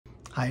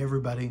Hi,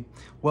 everybody.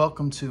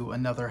 Welcome to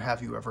another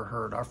Have You Ever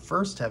Heard? Our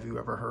first Have You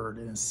Ever Heard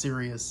in a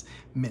serious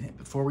minute.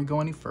 Before we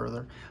go any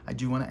further, I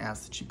do want to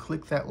ask that you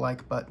click that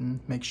like button,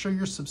 make sure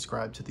you're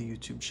subscribed to the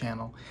YouTube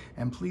channel,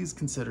 and please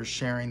consider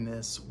sharing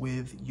this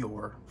with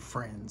your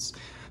friends.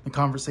 The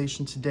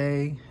conversation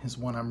today is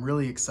one I'm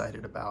really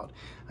excited about.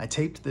 I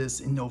taped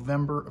this in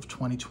November of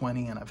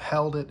 2020, and I've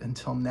held it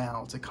until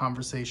now. It's a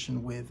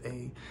conversation with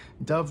a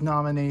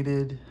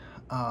Dove-nominated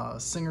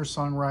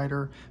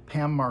singer-songwriter,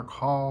 Pam Mark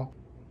Hall.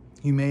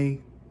 You may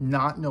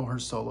not know her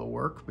solo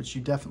work, but you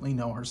definitely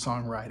know her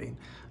songwriting.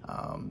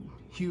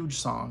 Huge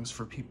songs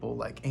for people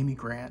like Amy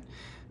Grant,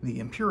 the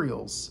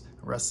Imperials,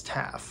 Russ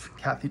Taff,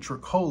 Kathy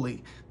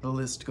Tricoli, the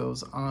list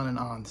goes on and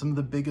on. Some of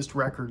the biggest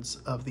records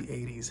of the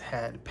 80s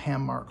had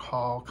Pam Mark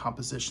Hall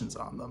compositions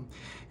on them.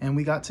 And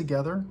we got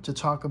together to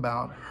talk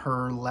about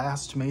her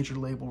last major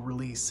label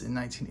release in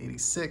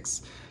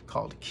 1986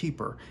 called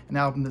Keeper, an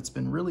album that's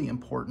been really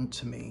important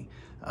to me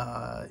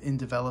in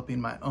developing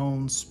my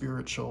own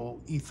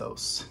spiritual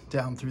ethos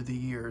down through the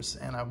years.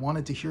 And I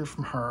wanted to hear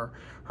from her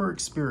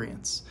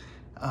experience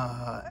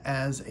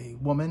as a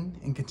woman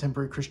in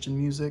contemporary Christian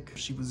music.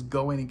 She was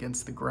going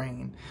against the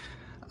grain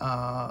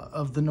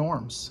of the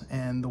norms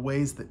and the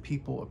ways that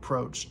people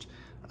approached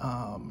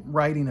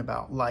writing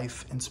about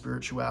life and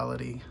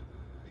spirituality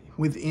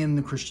within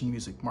the Christian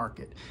music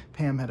market.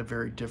 Pam had a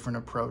very different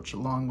approach,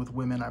 along with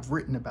women I've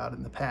written about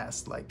in the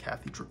past, like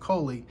Kathy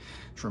Tricoli,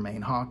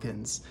 Tremaine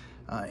Hawkins,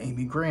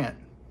 Amy Grant,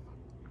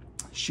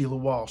 Sheila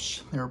Walsh.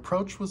 Their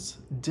approach was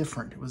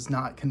different. It was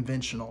not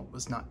conventional. It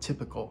was not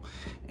typical.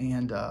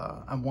 And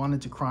I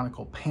wanted to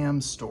chronicle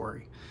Pam's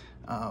story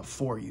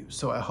for you.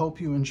 So I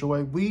hope you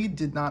enjoy. We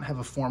did not have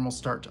a formal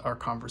start to our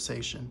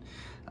conversation.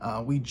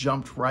 We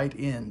jumped right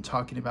in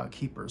talking about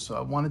Keeper. So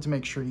I wanted to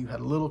make sure you had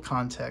a little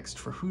context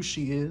for who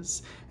she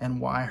is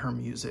and why her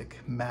music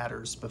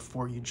matters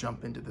before you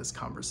jump into this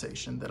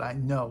conversation that I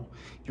know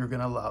you're going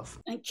to love.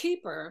 And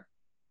Keeper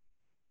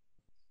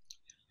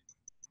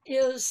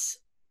is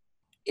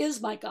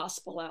my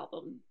gospel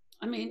album.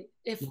 I mean,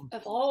 if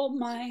of all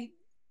my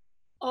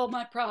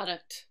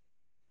product,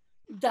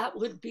 that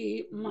would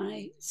be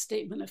my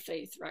statement of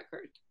faith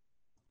record.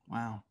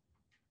 Wow.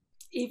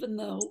 Even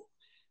though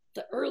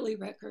the early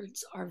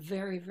records are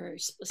very, very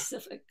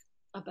specific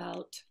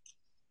about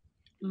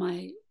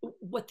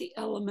what the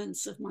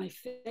elements of my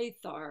faith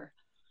are,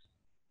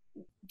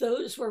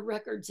 those were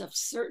records of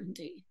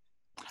certainty.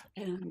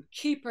 And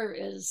Keeper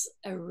is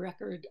a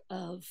record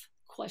of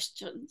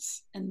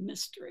questions and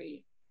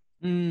mystery.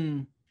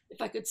 If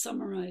I could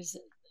summarize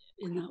it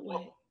in that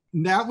way.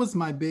 That was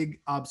my big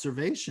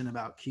observation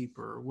about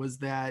Keeper, was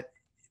that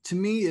to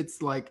me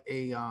it's like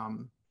a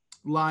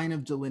line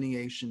of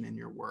delineation in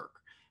your work,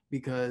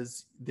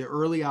 because the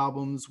early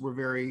albums were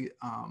very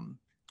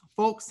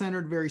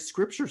folk-centered, very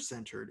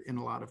scripture-centered in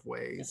a lot of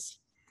ways. Yes.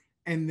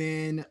 And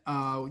then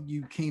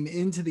you came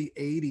into the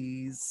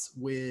 80s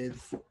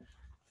with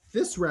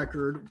this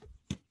record,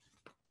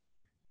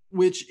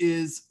 which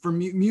is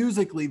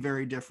musically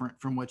very different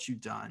from what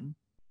you've done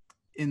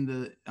in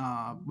the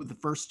with the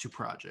first two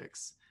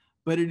projects.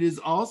 But it is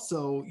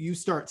also, you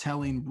start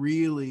telling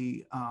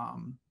really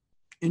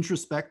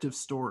introspective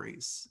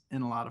stories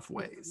in a lot of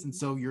ways. And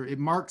so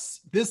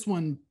this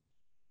one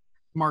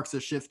marks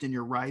a shift in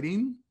your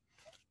writing.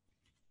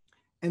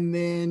 And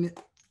then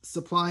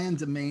Supply and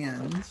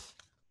Demand,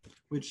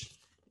 which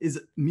is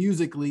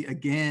musically,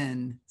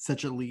 again,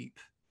 such a leap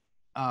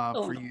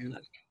for you.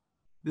 God.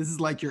 This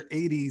is like your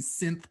 80s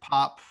synth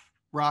pop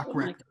rock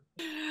record.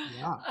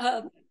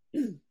 Yeah.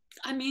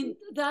 I mean,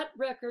 that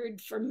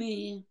record for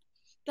me,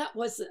 that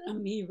wasn't a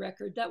me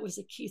record. That was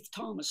a Keith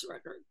Thomas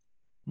record.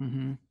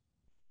 Mm-hmm.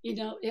 You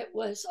know, it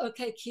was,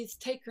 okay, Keith,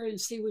 take her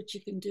and see what you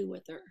can do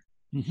with her.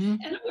 Mm-hmm.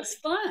 And it was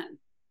fun.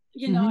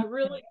 You know, I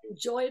really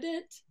enjoyed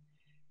it,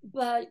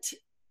 but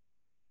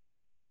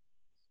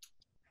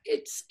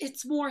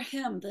it's more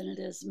him than it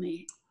is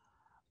me.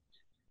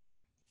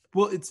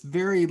 Well, it's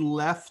very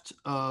left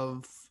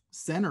of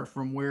center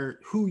from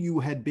who you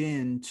had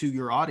been to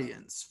your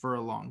audience for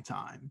a long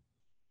time.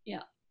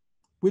 Yeah.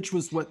 Which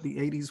was what the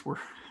 80s were.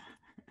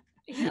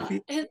 Yeah.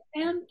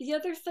 And the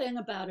other thing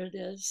about it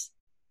is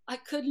I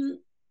couldn't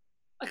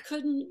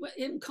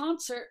in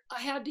concert,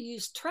 I had to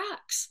use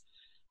tracks.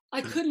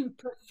 I couldn't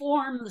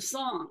perform the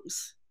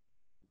songs.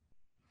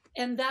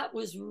 And that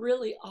was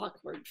really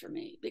awkward for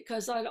me,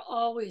 because I'd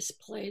always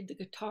played the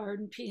guitar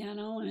and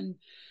piano, and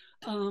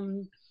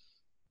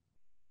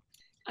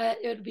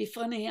it would be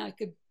funny. I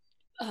could,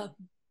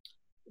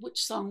 which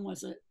song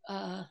was it?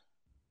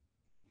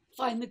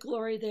 Find the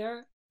Glory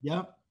There.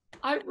 Yep.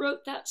 I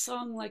wrote that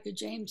song like a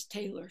James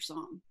Taylor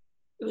song.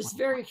 It was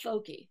very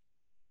folky.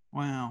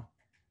 Wow.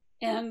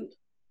 And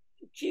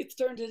Keith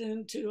turned it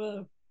into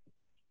a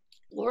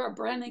Laura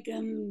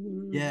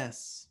Branigan,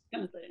 yes,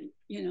 kind of thing,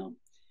 you know.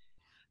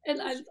 And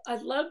I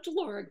loved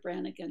Laura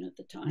Branigan at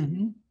the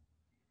time.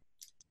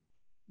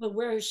 But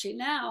where is she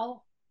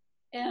now?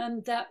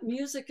 And that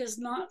music is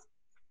not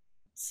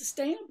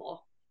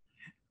sustainable.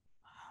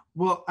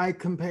 Well, I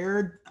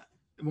compared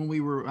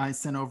I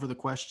sent over the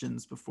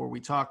questions before we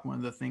talked, one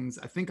of the things,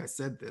 I think I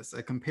said this,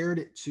 I compared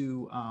it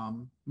to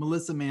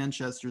Melissa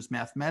Manchester's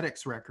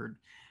Mathematics record,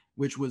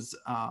 which was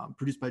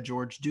produced by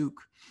George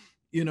Duke,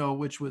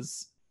 which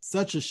was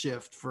such a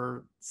shift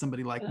for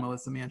somebody like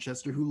Melissa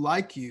Manchester, who,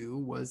 like you,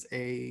 was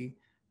a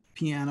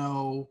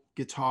piano,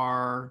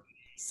 guitar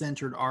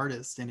centered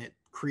artist, and it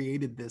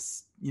created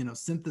this,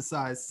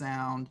 synthesized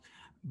sound.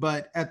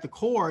 But at the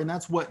core, and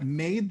that's what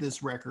made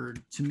this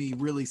record to me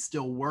really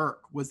still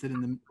work, was that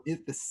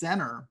at the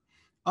center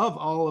of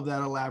all of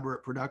that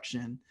elaborate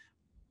production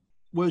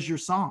was your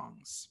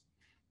songs,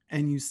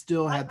 and you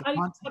still had the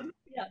content.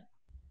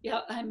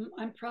 Yeah,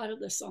 I'm proud of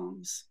the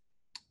songs.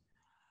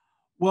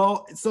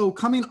 Well, so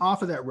coming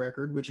off of that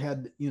record, which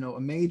had, a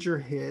major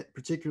hit,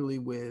 particularly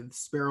with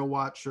Sparrow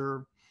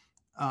Watcher,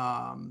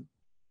 and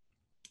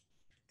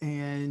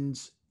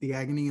The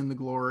Agony and the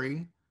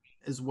Glory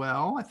as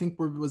well. I think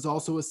was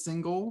also a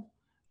single.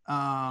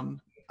 I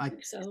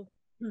think so.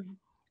 Mm-hmm.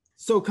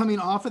 So coming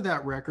off of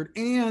that record,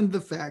 and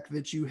the fact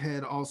that you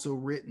had also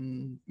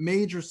written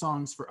major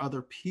songs for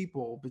other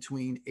people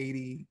between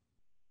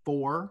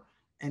 84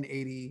 and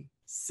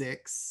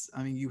 86.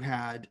 I mean, you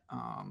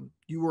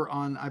were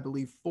on, I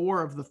believe,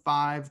 4 of the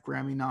 5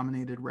 Grammy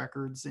nominated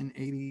records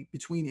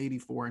between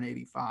 84 and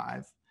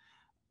 85.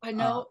 I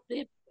know.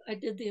 I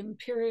did the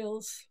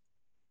Imperials,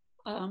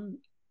 and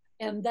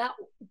that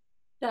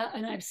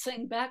and I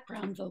sang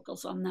background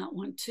vocals on that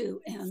one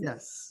too. And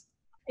yes,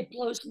 it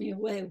blows me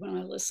away when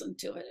I listen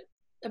to it.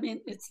 I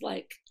mean, it's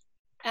like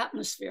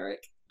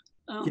atmospheric.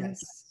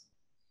 Yes.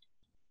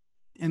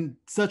 And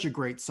such a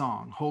great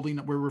song.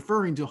 We're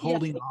referring to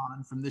Holding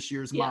On from this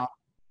year's model.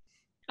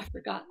 I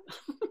forgot.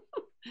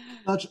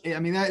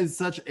 That is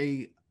such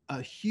a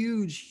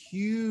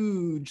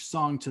huge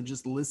song to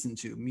just listen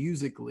to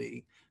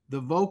musically. The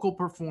vocal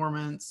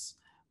performance,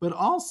 but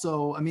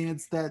also,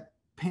 it's that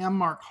Pam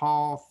Mark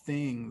Hall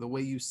thing, the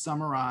way you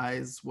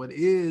summarize what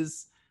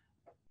is,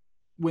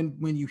 when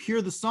you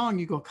hear the song,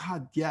 you go,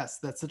 God, yes,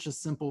 that's such a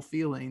simple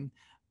feeling,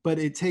 but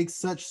it takes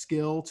such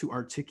skill to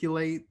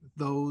articulate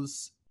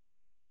those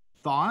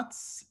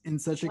thoughts in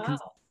such a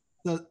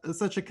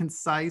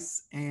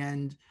concise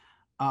and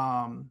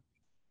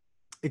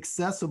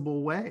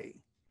accessible way.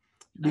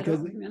 Because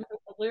I don't remember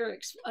the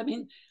lyrics. I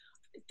mean,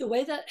 the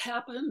way that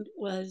happened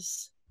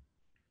was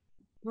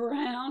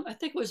Brown. I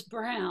think it was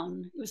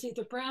Brown. It was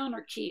either Brown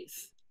or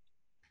Keith.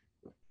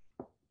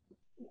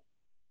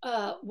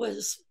 I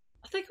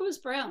think it was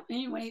Brown.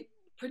 Anyway,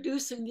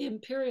 producing the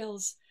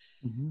Imperials,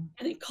 and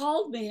he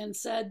called me and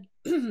said,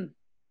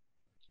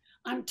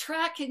 I'm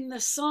tracking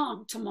this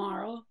song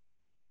tomorrow.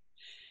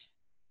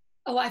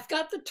 Oh, I've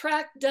got the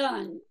track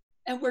done,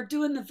 and we're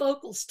doing the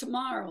vocals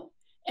tomorrow,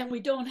 and we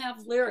don't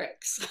have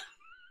lyrics.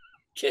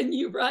 Can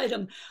you write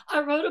them?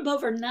 I wrote them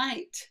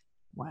overnight.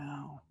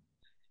 Wow.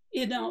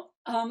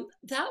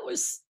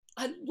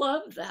 I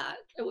love that.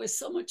 It was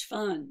so much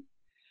fun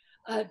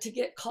to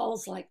get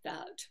calls like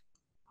that.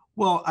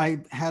 Well, I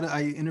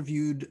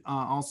interviewed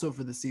also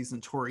for the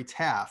season Tori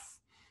Taff,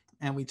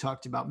 and we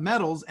talked about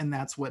Metals, and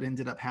that's what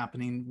ended up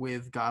happening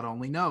with God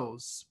Only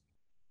Knows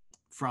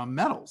from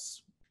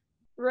Metals.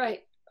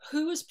 Right.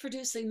 Who was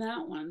producing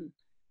that one?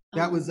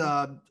 That was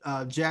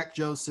Jack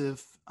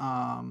Joseph.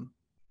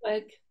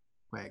 Weg.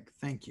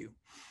 Thank you.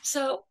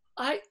 So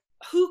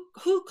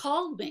who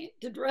called me?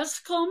 Did Russ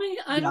call me?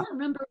 I don't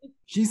remember.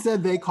 She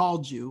said they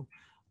called you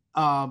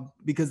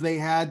because they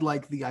had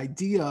like the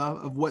idea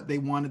of what they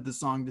wanted the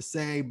song to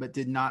say, but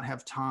did not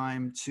have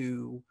time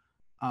to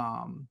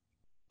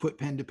put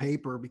pen to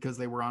paper because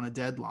they were on a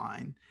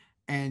deadline.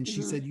 And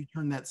she said you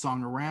turned that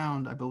song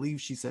around, I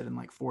believe she said, in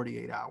like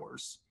 48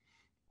 hours.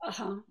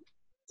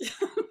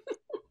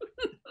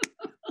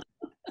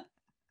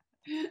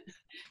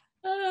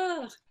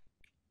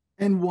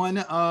 And one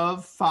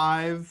of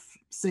 5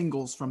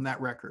 singles from that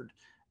record.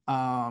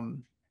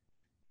 And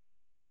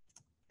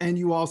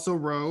you also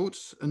wrote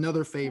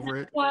another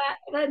favorite.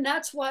 And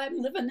that's why I'm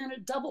living in a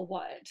double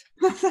wide.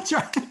 That's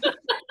right.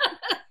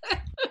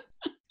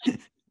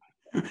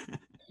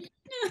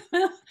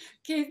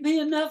 Gave me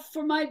enough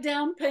for my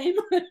down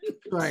payment.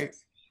 Right.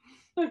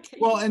 Okay.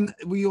 Well, and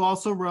we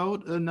also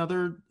wrote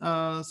another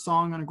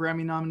song on a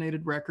Grammy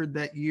nominated record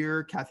that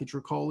year, Kathy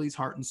Tricoli's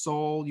Heart and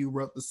Soul. You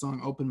wrote the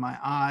song Open My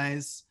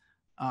Eyes.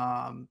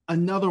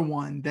 Another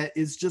one that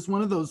is just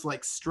one of those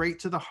like straight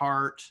to the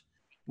heart.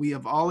 We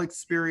have all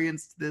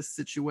experienced this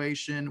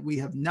situation. We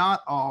have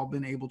not all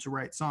been able to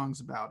write songs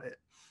about it.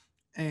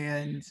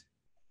 And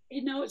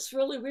it's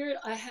really weird.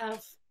 I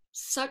have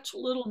such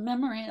little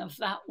memory of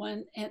that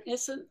one. And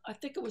I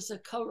think it was a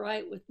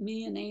co-write with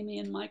me and Amy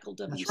and Michael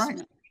W.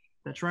 Smith.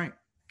 That's right.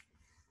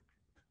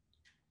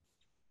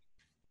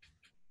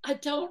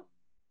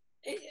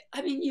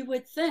 You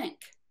would think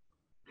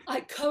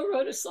I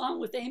co-wrote a song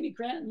with Amy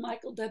Grant and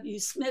Michael W.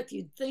 Smith.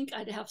 You'd think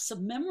I'd have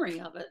some memory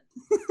of it.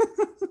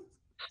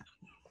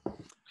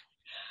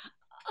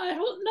 I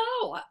don't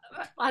know.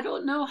 I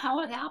don't know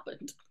how it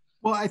happened.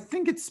 Well, I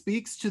think it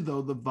speaks to,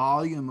 though, the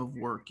volume of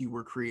work you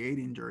were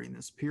creating during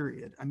this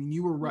period. I mean,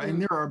 you were right, and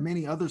Mm, there are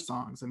many other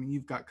songs. I mean,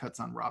 you've got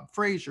cuts on Rob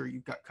Frazier,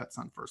 you've got cuts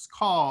on First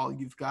Call,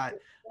 you've got.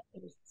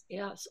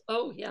 yes.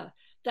 Oh, yeah.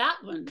 That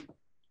one,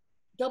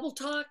 Double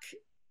Talk.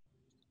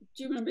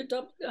 Do you remember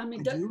Double? I I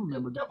mean, do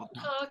remember Double Double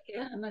Time. Talk,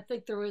 and I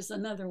think there was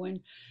another one.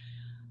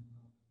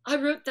 I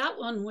wrote that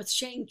one with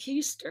Shane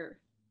Keister.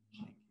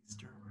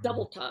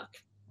 Double Talk.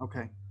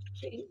 Okay.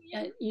 Shane,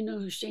 you know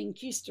who Shane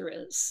Keister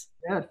is?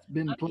 Yeah, it's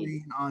been I mean,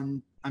 playing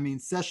on, I mean,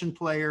 session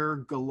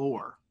player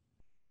galore.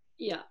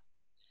 yeah.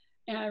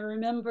 And I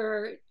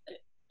remember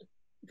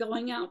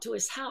going out to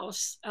his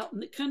house out in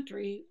the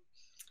country,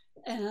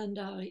 and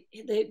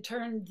they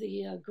turned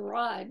the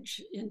garage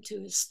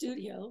into his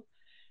studio,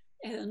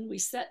 and I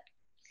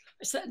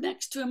sat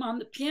next to him on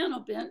the piano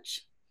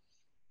bench.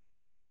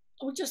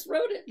 We just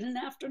wrote it in an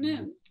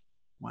afternoon.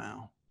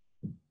 Wow.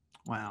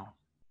 Wow.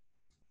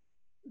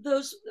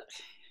 Those,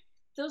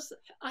 those,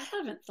 I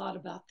haven't thought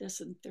about this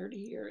in 30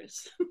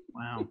 years.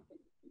 Wow.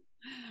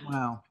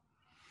 Wow.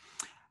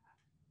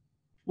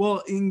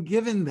 Well, in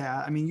given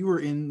that, I mean, you were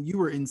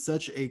in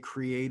such a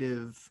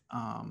creative,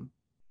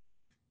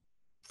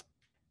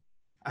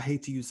 I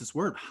hate to use this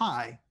word,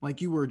 high. Like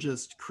you were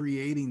just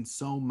creating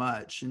so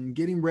much and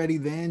getting ready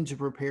then to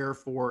prepare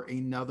for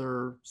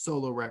another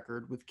solo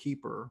record with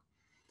Keeper.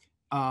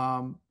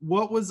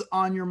 What was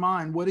on your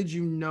mind? What did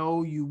you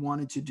know you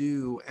wanted to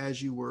do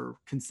as you were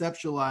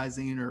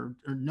conceptualizing or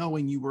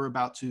knowing you were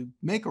about to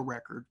make a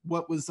record?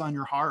 What was on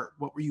your heart?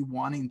 What were you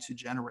wanting to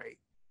generate?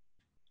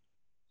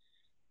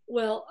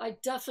 Well, I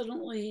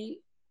definitely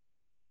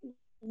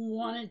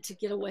wanted to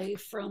get away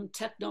from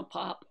techno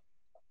pop.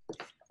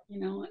 You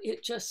know,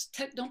 it just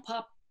techno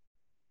pop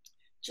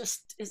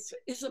just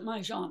isn't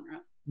my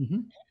genre. Mm-hmm.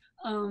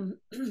 Um,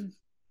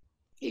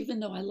 even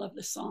though I love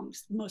the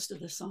songs, most of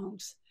the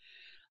songs.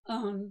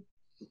 Um,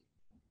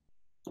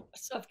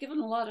 so I've given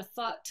a lot of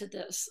thought to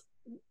this.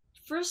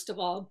 First of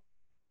all,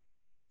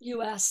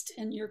 you asked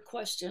in your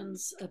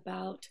questions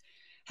about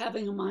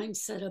having a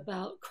mindset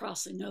about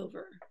crossing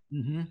over.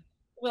 Mm-hmm.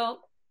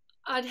 Well,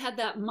 I'd had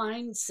that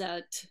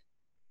mindset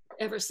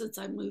ever since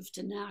I moved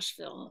to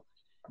Nashville.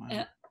 Wow.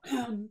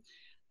 And,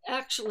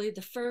 actually, in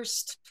the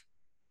first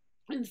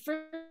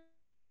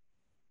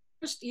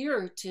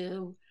year or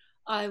two,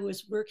 I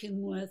was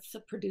working with a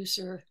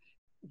producer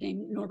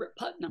named Norbert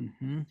Putnam,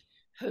 Mm-hmm.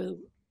 who,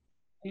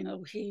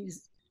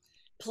 he's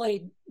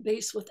played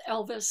bass with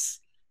Elvis.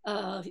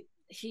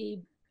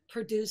 He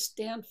produced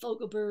Dan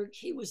Fogelberg.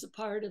 He was a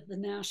part of the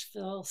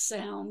Nashville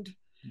Sound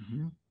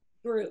Mm-hmm.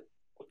 group.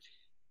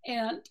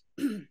 And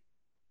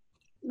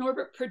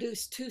Norbert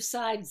produced two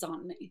sides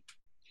on me.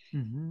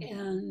 Mm-hmm.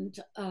 And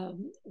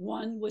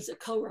one was a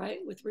co-write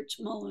with Rich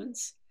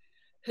Mullins,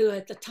 who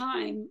at the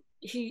time,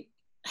 he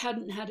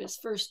hadn't had his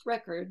first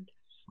record,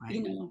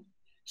 you Right. know.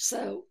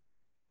 So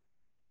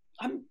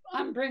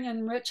I'm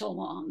bringing Rich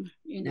along,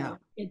 Yeah.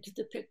 into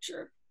the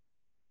picture.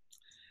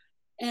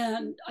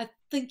 And I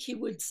think he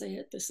would say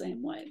it the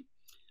same way.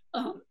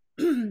 Um,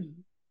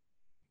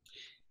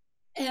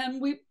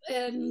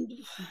 and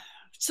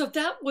so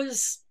that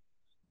was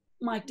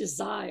my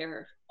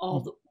desire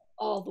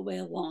all the way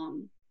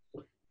along.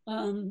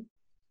 Um,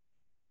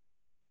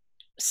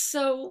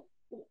 so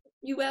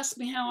you asked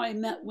me how I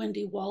met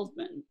Wendy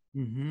Waldman.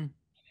 Mm-hmm.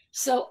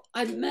 So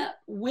I met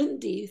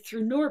Wendy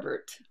through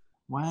Norbert.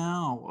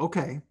 Wow.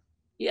 Okay.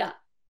 Yeah.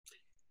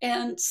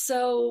 And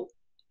so,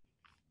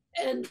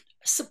 and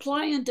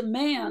supply and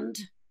demand,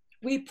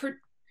 we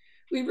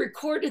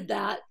recorded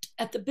that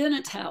at the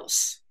Bennett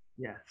House.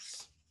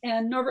 Yes.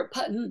 And Norbert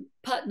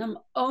Putnam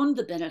owned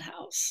the Bennett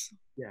House.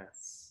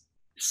 Yes.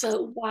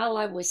 So while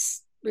I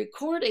was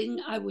recording,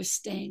 I was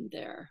staying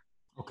there.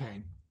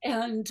 Okay.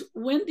 And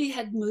Wendy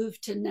had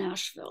moved to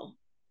Nashville.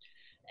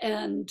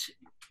 And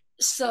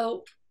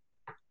so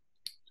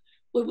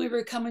when we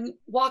were coming,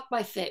 Walk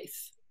by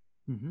Faith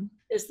Mm-hmm.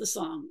 is the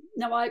song.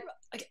 Now, I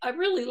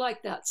really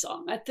like that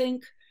song. I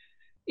think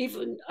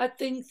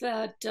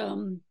that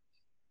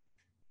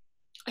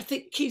I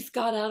think Keith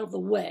got out of the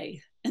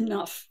way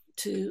enough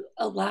to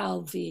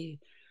allow the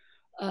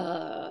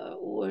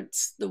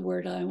what's the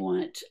word I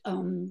want,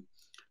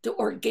 the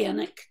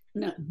organic,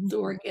 no, Mm-hmm. the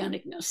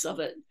organicness of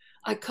it.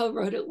 I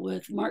co-wrote it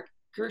with Mark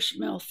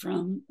Gershmill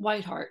from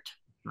Whiteheart.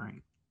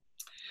 Right.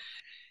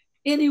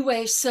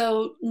 Anyway,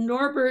 so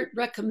Norbert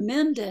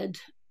recommended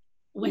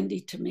Wendy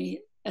to me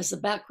as a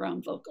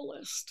background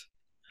vocalist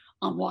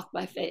on Walk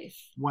by Faith.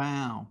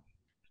 Wow.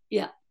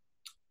 Yeah.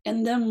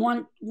 And then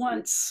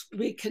once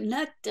we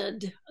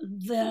connected,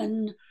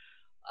 then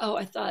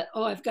I thought,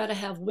 I've got to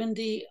have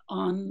Wendy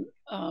on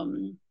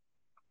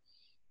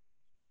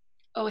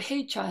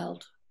Hey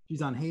Child.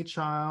 She's on Hey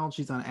Child.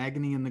 She's on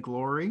Agony and the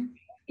Glory.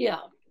 Yeah,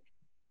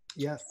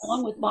 Yes.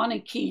 along with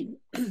Bonnie Keene.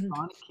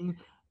 Bonnie King.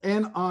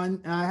 And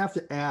I have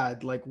to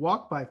add, like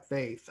Walk by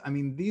Faith. I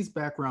mean, these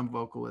background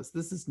vocalists,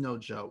 this is no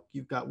joke.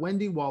 You've got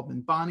Wendy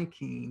Waldman, Bonnie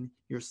Keene,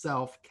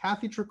 yourself,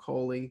 Kathy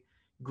Tricoli,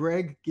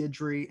 Greg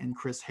Gidry, and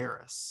Chris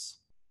Harris.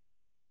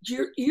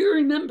 You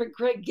remember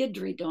Greg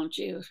Gidry, don't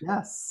you?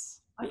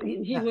 Yes. I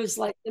mean, he Yeah, was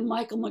like the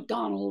Michael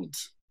McDonald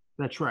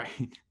that's right.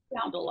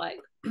 sound alike.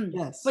 But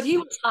Yes, he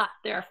was hot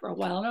there for a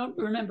while. I don't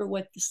remember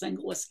what the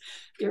single was.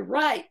 You're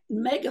right,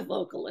 mega make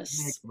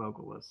vocalists.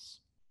 vocalists.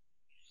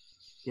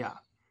 Yeah.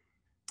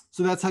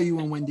 So that's how you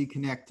and Wendy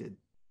connected.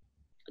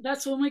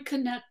 That's when we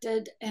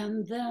connected.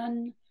 And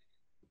then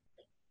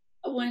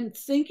when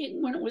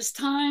it was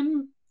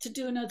time to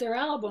do another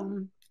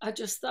album, I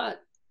just thought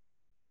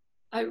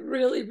I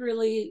really,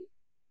 really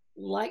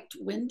liked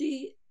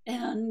Wendy.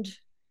 And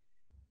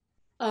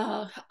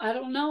I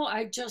don't know,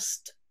 I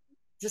just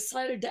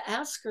decided to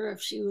ask her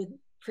if she would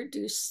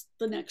produce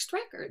the next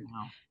record.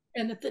 Wow.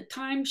 And at the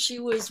time, she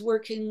was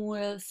working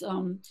with,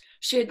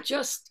 she had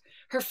just,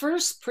 her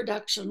first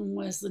production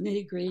was the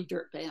Nitty Gritty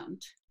Dirt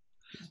Band.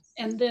 Yes.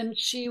 And then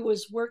she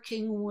was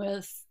working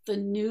with the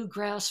New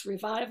Grass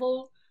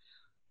Revival,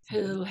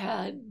 who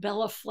had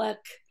Bella Fleck,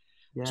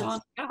 Yes.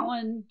 John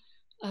Cowan,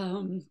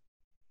 um,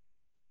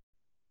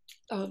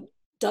 uh,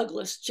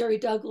 Douglas, Jerry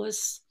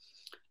Douglas.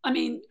 I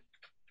mean,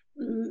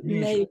 Major.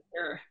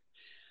 major.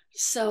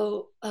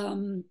 So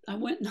I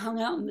went and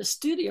hung out in the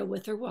studio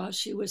with her while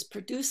she was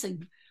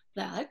producing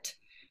that,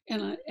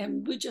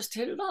 and we just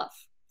hit it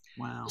off.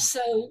 Wow.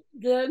 So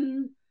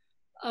then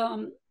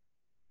um,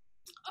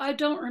 I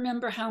don't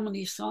remember how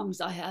many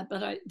songs I had,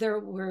 but there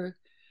were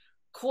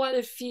quite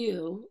a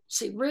few.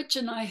 See, Rich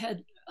and I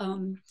had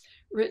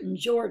written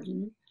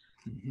Jordan.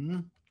 Mm-hmm.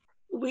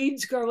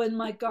 Weeds Grow in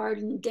My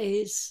Garden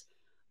Days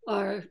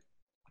are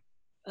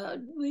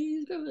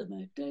Weeds Grow in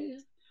My Days.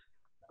 Days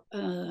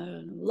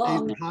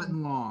Long are hot and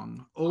and long.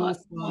 hot, Old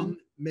long. sun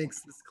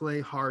makes this clay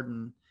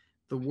harden.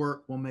 The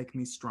work will make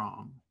me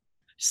strong.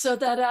 So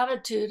that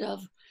attitude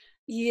of,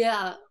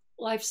 yeah,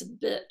 life's a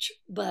bitch,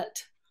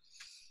 but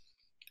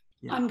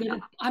Yeah.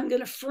 I'm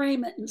gonna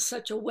frame it in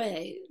such a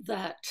way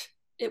that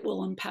it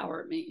will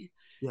empower me.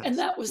 And Yes.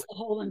 that was the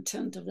whole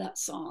intent of that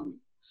song.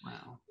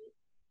 Wow.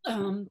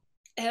 Um,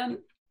 and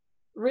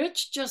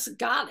Rich just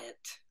got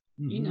it,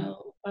 you Mm-hmm.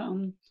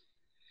 know.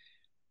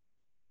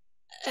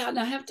 And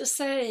I have to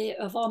say,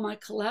 of all my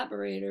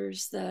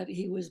collaborators, that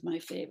he was my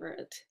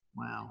favorite,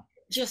 Wow.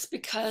 just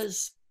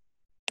because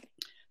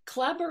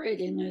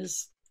collaborating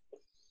is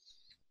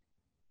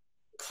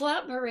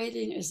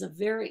collaborating is a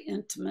very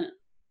intimate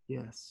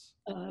Yes.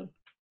 uh,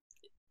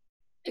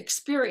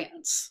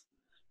 experience.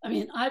 I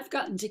mean, I've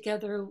gotten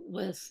together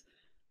with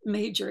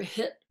major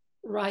hit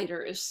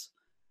writers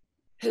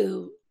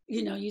who,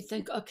 you know, you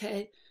think,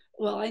 okay,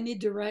 well, I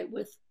need to write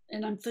with,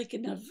 and I'm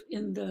thinking of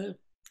in the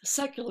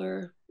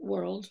secular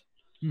world,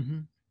 Mm-hmm.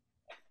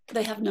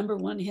 they have number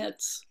one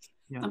hits.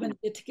 Yeah. I'm going to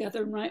get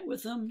together and write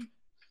with them.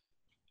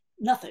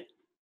 Nothing,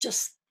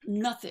 just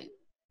nothing.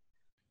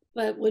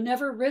 But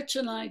whenever Rich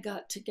and I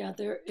got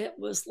together, it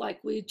was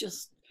like we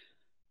just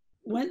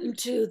went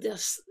into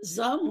this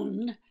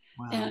zone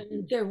Wow.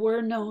 and there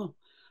were no,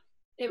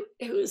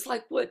 it was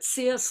like what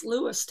C.S.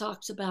 Lewis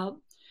talks about.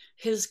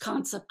 His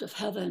concept of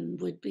heaven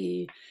would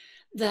be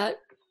that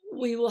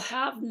we will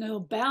have no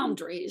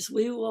boundaries.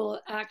 We will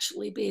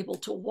actually be able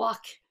to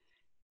walk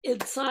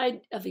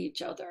inside of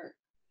each other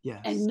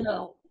and Yes.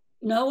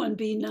 know and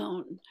be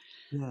known.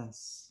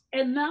 Yes.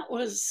 And that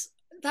was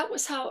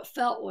how it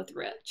felt with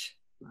Rich.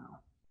 Wow.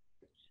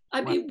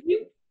 I Wow. mean,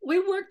 we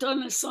worked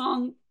on a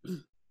song.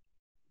 It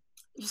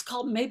was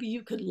called "Maybe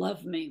You Could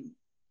Love Me,"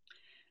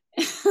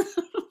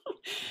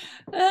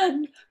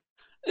 and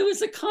it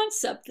was a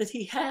concept that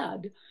he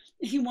had.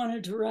 He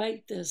wanted to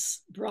write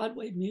this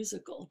Broadway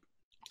musical,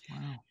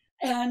 Wow.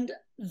 and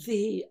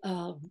the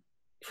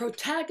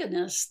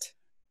protagonist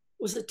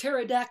was a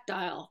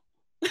pterodactyl.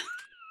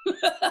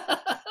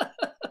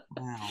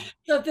 Wow.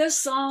 So this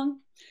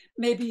song,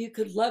 "Maybe You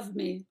Could Love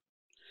Me,"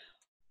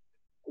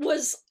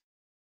 was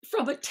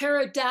from a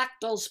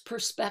pterodactyl's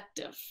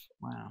perspective.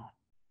 Wow.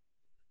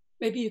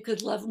 Maybe you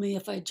could love me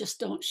if I just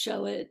don't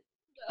show it.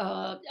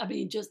 I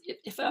mean, just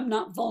if I'm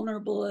not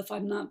vulnerable, if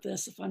I'm not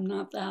this, if I'm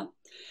not that.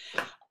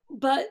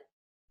 But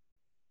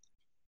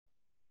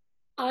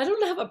I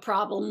don't have a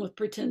problem with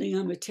pretending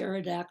I'm a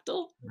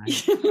pterodactyl.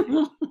 Right.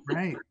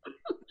 Right.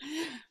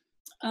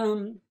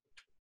 um,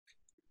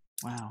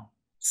 Wow.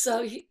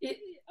 so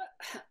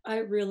I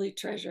really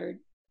treasured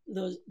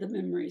the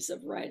memories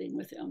of writing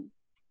with him.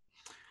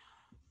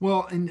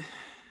 Well, and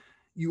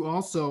you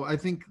also, I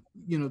think,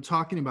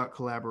 talking about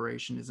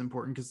collaboration is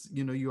important because,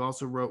 you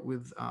also wrote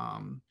with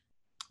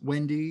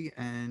Wendy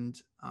and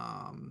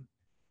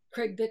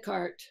Craig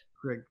Bickart.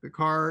 Greg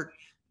Picard,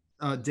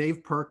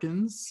 Dave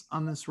Perkins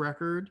on this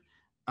record,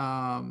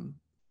 um,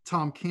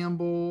 Tom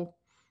Campbell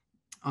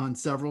on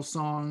several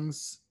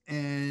songs,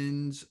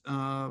 and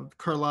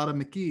Carlotta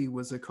McGee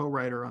was a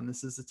co-writer on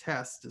This Is a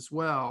Test as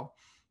well.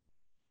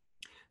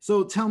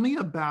 So tell me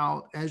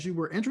about, as you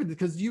were entering,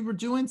 because you were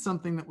doing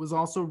something that was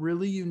also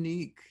really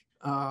unique,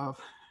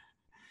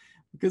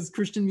 because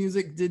Christian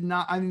music did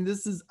not, I mean,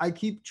 I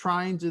keep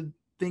trying to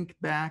think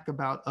back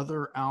about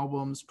other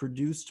albums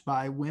produced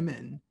by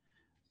women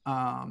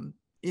um,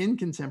 in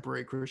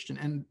contemporary Christian.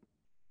 And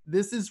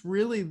this is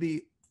really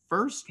the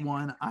first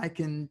one I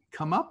can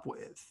come up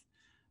with.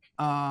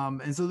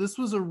 And so this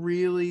was a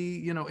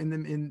really,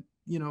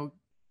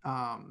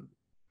 um,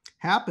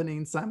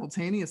 happening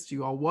simultaneous to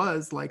you all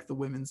was like the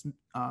women's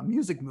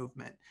music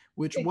movement,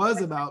 which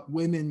was about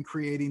women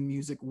creating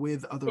music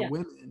with other Yeah.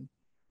 women.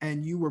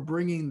 And you were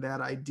bringing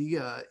that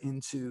idea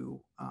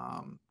into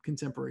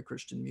contemporary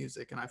Christian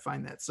music. And I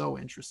find that so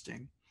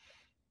interesting.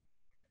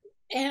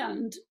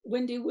 And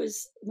Wendy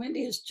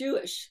is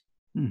Jewish.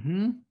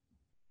 Mm-hmm.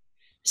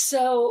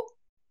 So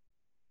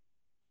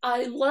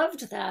I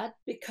loved that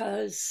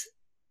because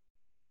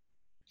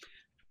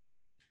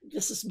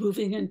this is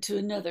moving into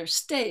another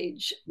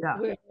stage Yeah.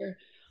 where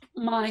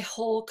my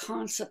whole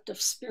concept of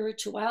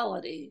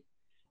spirituality,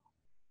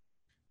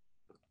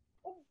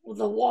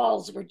 the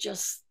walls were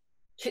just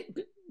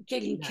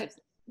getting Yes. kicked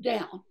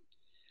down.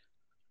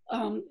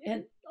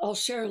 And I'll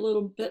share a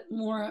little bit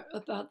more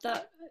about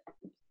that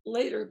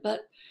later.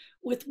 But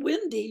with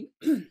Wendy,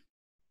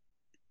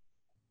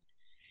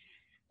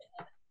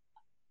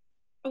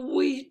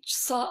 we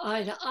saw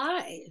eye to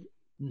eye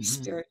Mm-hmm.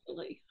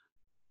 spiritually.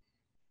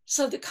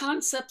 So the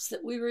concepts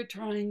that we were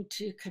trying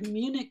to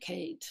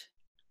communicate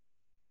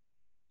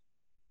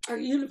are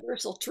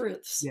universal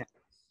truths. Yeah.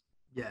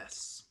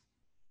 Yes.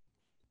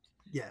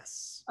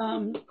 Yes.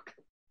 Um,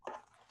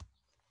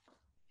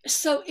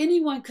 so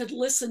anyone could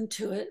listen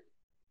to it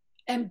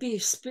and be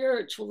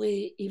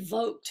spiritually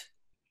evoked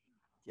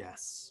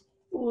Yes.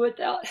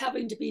 without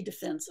having to be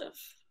defensive.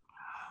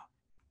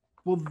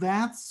 Well,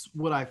 that's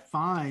what I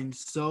find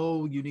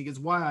so unique. Is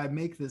why I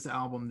make this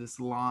album this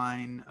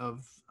line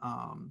of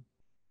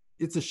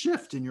it's a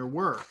shift in your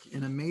work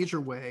in a major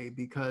way,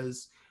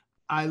 because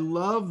I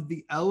love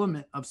the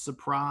element of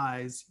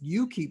surprise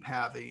you keep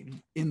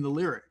having in the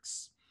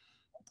lyrics.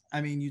 I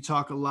mean, you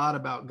talk a lot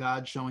about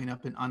God showing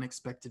up in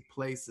unexpected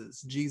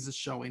places, Jesus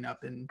showing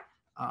up in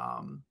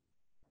um,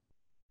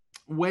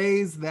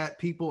 ways that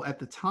people at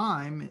the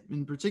time,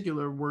 in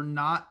particular, were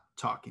not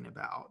talking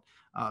about.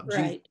 Jesus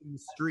Right. in the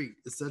Street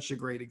is such a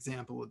great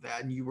example of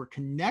that. And you were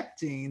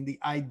connecting the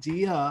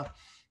idea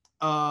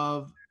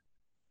of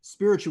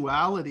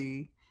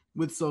spirituality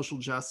with social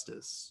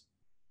justice,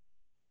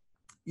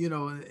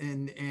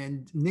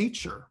 and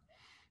nature,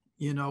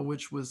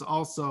 which was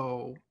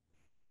also,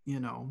 you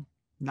know,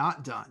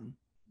 not done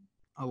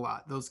a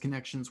lot. Those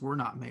connections were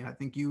not made. I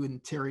think you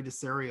and Terry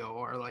DeSario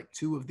are like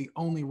two of the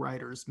only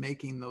writers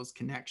making those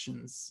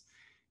connections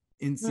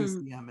in Mm.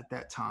 CCM at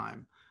that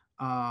time.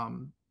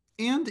 Um,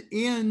 and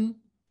in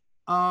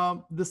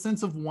the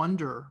sense of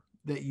wonder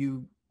that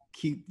you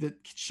keep, that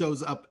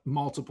shows up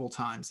multiple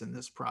times in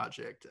this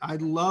project. I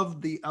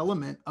love the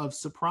element of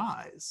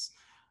surprise.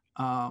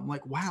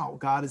 Like, wow,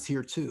 God is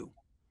here too.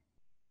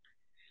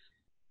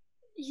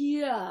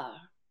 Yeah.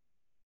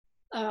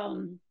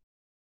 Um,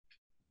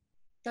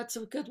 that's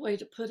a good way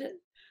to put it.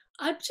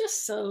 I'm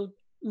just so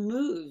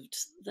moved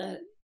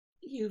that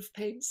you've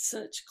paid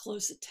such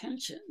close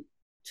attention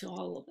to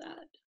all of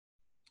that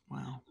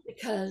Wow.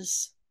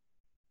 because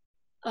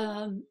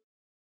um,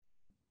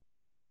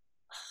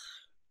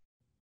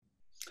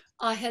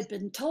 I had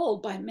been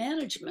told by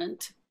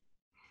management,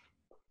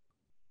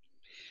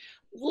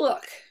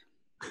 look,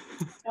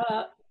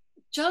 uh,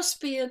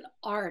 just be an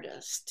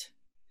artist.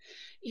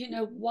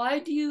 Why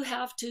do you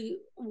have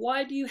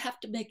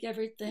to make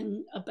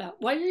everything about,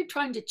 why are you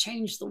trying to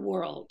change the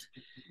world?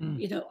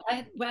 Mm.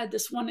 I had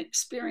this one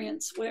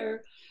experience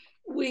where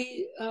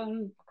we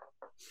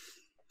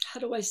how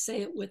do I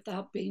say it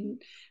without being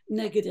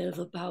negative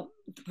about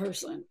the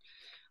person?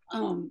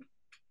 um,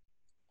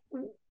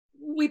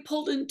 we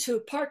pulled into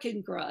a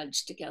parking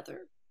garage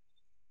together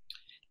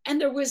and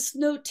there was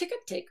no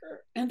ticket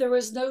taker and there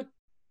was no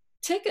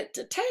ticket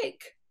to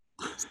take.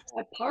 So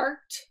I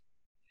parked,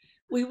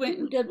 we went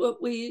and did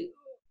what we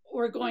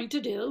were going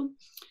to do,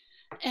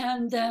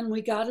 and then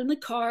we got in the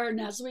car, and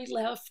as we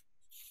left,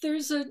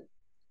 there's a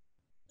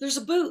there's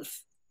a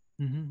booth.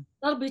 Mm-hmm.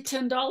 That'll be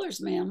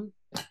 $10, ma'am.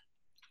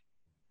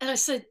 And I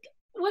said,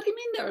 what do you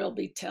mean there'll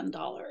be $10?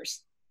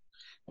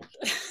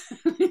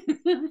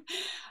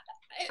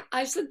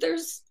 I said,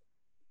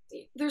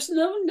 there's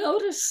no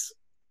notice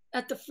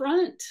at the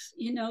front,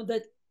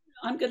 that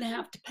I'm going to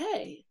have to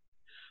pay.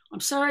 I'm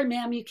sorry,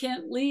 ma'am, you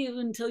can't leave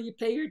until you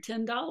pay your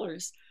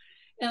 $10.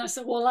 And I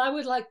said, well, I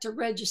would like to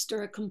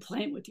register a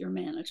complaint with your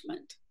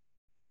management.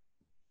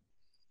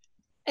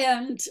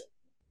 And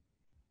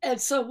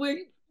so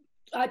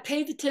I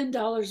paid the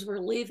 $10, we're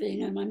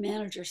leaving, and my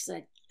manager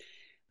said,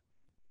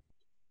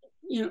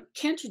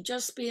 can't you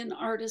just be an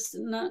artist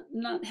and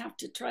not have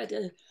to try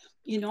to,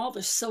 all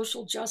the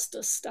social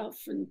justice stuff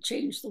and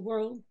change the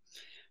world?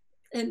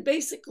 And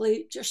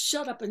basically just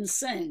shut up and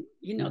sing.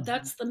 Mm-hmm.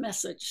 That's the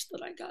message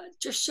that I got.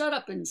 Just shut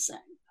up and sing.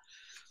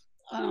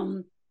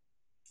 Um,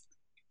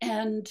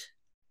 and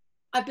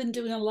I've been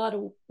doing a lot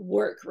of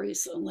work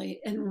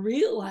recently and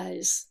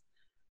realize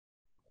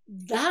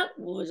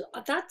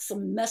that's a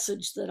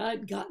message that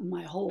I'd gotten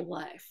my whole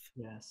life.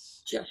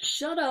 Yes. Just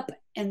shut up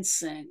and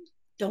sing.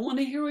 Don't want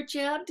to hear what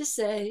you have to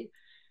say.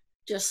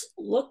 Just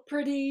look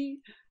pretty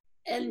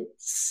and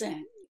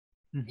sing.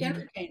 Mm-hmm.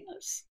 Entertain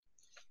us.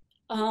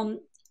 Um,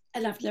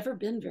 And I've never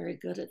been very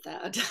good at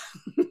that.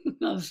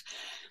 Of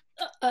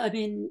I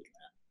mean,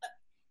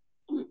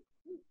 mm,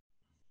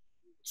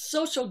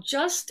 social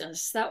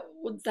justice, that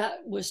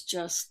was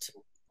just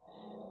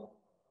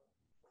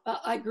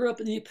I grew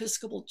up in the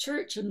Episcopal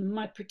Church, and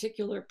my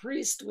particular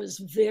priest was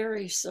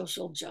very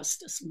social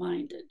justice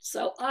minded.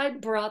 So I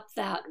brought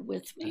that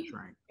with That's me.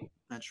 right.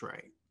 That's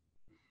right.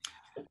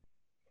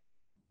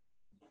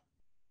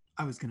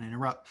 I was going to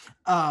interrupt.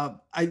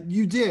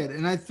 You did,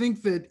 and I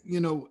think that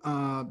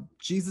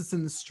Jesus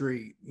in the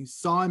street. You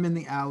saw him in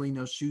the alley,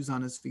 no shoes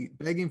on his feet,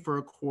 begging for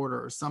a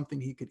quarter or something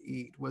he could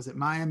eat. Was it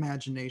my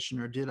imagination,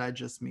 or did I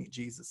just meet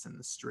Jesus in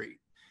the street?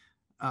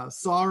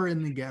 Saw her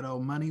in the ghetto.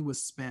 Money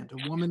was spent.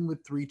 A woman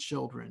with 3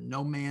 children,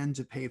 no man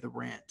to pay the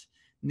rent.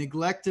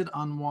 Neglected,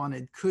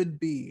 unwanted. Could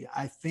be.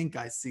 I think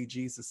I see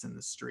Jesus in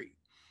the street.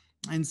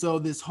 And so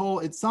this whole,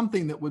 it's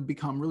something that would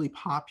become really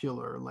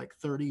popular like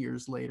 30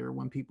 years later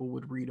when people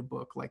would read a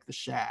book like The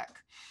Shack.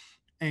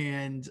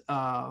 And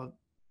a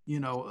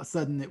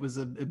sudden it was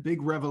a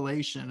big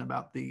revelation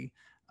about the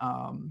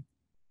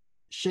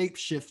shape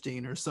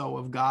shifting or so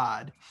of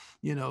God,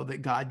 that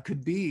God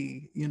could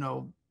be,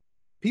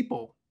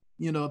 people,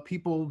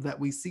 people that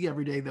we see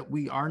every day that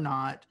we are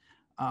not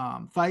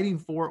fighting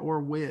for or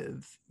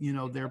with,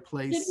 their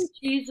place. Didn't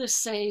Jesus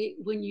say,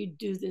 when you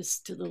do this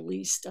to the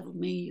least of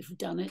me, you've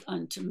done it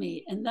unto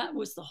me? And that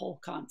was the whole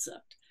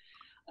concept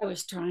I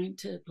was trying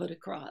to put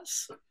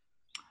across.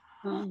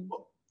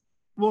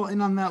 Well,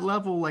 and on that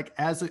level, like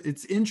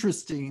it's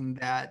interesting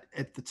that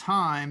at the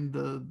time,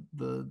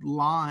 the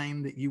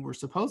line that you were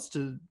supposed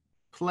to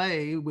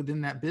play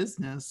within that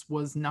business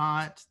was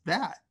not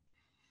that,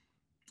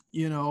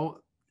 you know.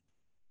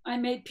 I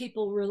made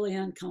people really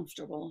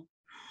uncomfortable.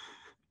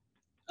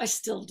 I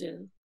still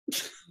do.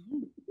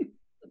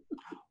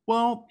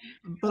 Well,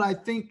 but I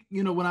think,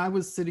 when I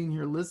was sitting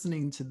here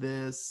listening to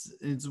this,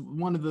 it's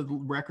one of the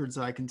records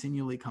that I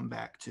continually come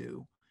back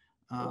to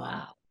um,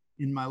 Wow.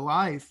 in my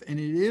life. And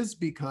it is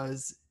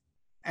because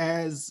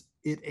as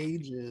it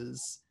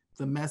ages,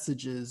 the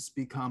messages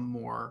become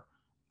more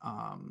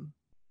um,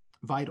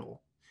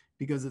 vital,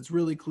 because it's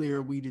really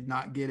clear we did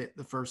not get it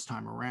the first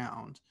time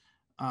around.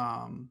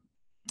 Um,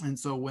 and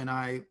so when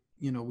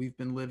we've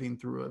been living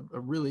through a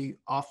really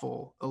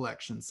awful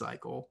election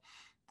cycle,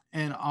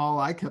 and all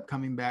I kept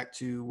coming back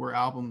to were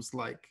albums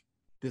like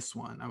this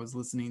one. I was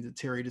listening to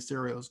Terry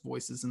DeSerio's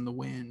Voices in the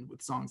Wind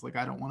with songs like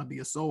I Don't Want to Be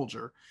a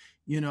Soldier.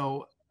 You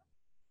know,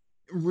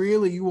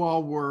 really, you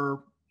all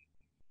were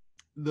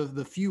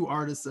the few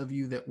artists of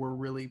you that were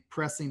really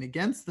pressing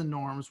against the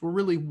norms, were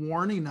really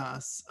warning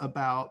us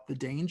about the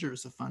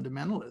dangers of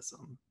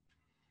fundamentalism.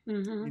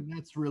 Mm-hmm. And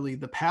that's really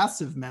the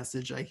passive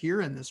message I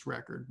hear in this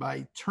record.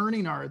 By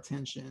turning our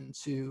attention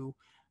to,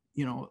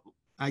 you know,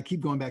 I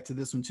keep going back to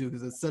this one too,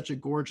 because it's such a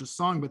gorgeous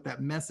song, but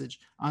that message,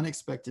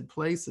 Unexpected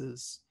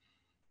Places,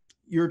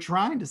 you're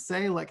trying to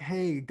say, like,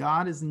 hey,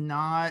 God is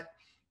not,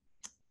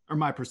 or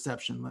my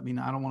perception,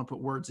 I don't want to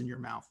put words in your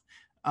mouth.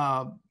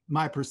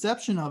 My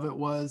perception of it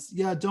was,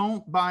 yeah,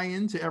 don't buy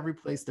into every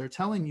place they're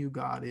telling you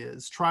God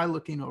is. Try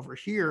looking over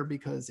here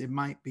because it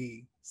might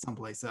be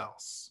someplace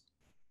else.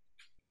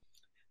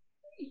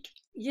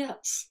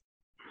 Yes,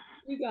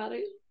 you got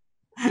it.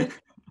 it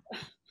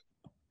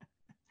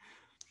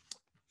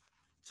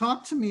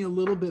Talk to me a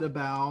little bit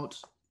about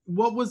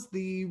what was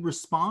the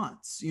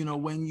response,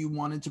 when you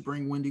wanted to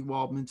bring Wendy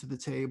Waldman to the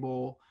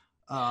table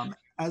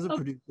as a oh,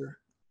 producer.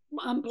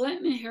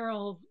 Blanton and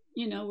Harold,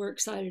 were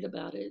excited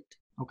about it.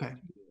 Okay.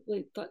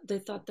 They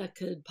thought that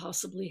could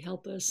possibly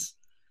help us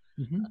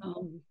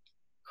Mm-hmm.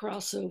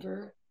 cross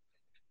over.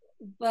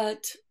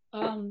 But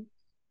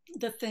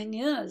the thing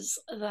is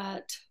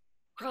that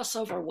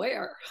crossover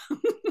where?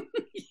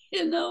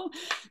 you know,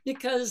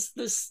 because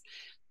this,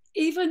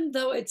 even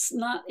though it's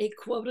not a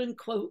quote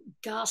unquote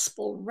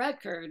gospel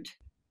record,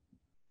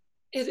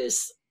 it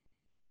is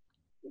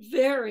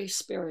very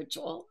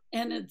spiritual,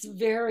 and it's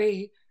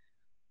very,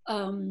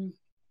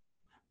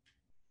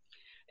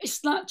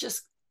 it's not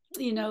just,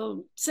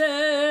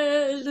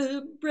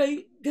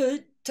 celebrate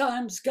good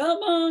times, come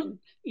on.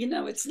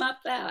 It's not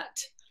that.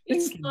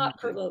 It's Thinking thought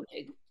music.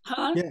 provoking.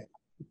 Huh? Yeah.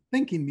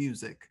 Thinking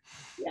music.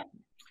 Yeah.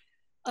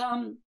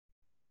 Um,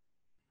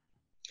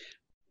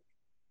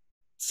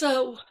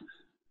 so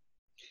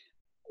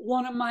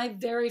one of my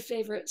very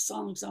favorite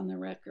songs on the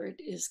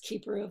record is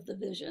Keeper of the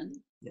Vision.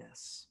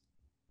 Yes.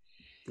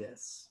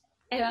 Yes.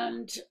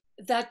 And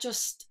that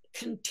just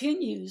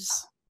continues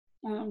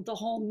the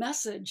whole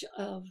message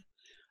of,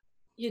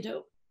 you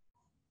know,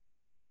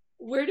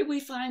 where do we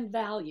find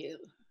value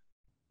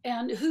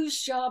and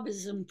whose job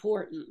is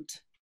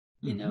important,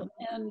 Mm-hmm.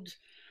 and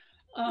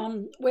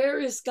where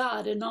is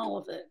God in all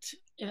of it?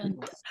 And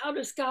Yes. how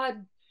does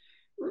God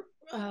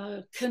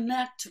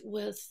connect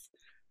with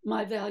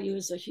my value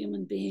as a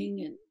human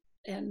being,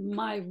 and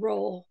my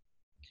role,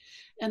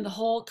 and the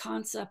whole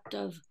concept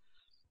of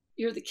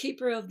you're the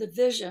keeper of the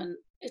vision.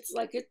 It's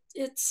like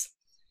it's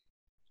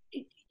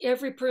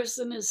every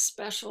person is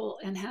special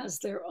and has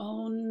their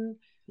own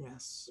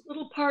Yes.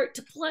 little part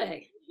to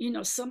play,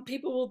 some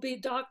people will be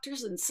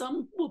doctors and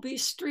some will be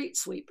street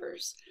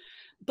sweepers,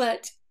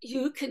 but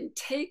you can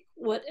take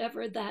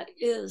whatever that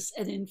is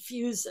and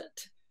infuse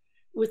it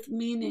with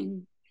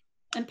meaning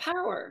and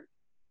power.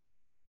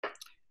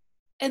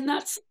 And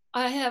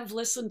I have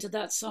listened to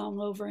that song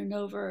over and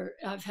over.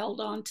 I've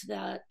held on to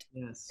that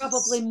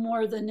probably Yes.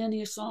 more than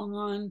any song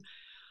on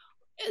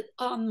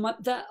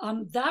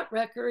that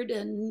record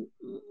and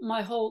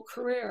my whole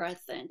career, I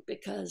think,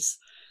 because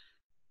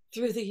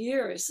through the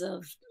years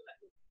of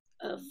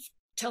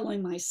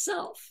telling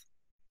myself,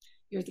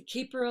 you're the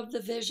keeper of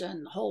the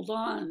vision, hold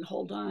on,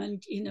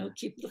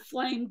 keep the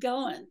flame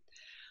going.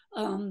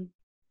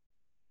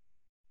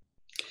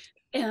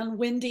 And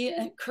Wendy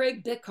and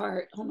Craig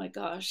Bickart, oh my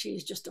gosh,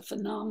 he's just a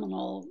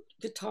phenomenal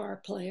guitar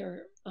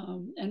player,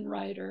 and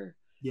writer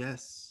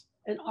Yes.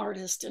 and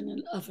artist in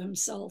and of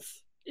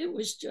himself. It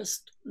was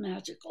just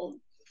magical.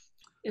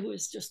 It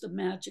was just a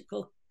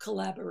magical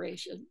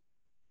collaboration.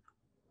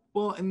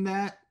 Well, and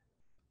that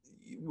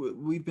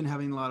we've been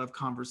having a lot of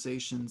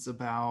conversations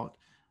about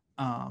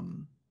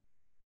um,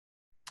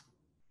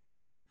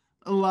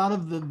 a lot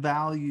of the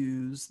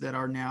values that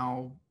are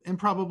now, and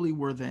probably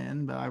were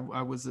then, but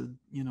I was a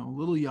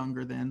little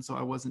younger then, so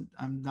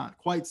I'm not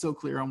quite so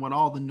clear on what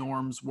all the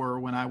norms were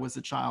when I was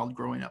a child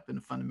growing up in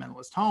a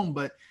fundamentalist home.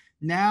 But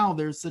now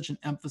there's such an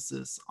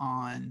emphasis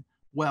on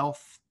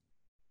wealth,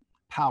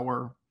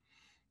 power,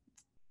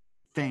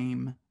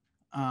 fame,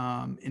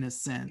 in a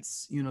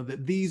sense,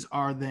 that these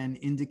are then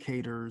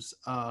indicators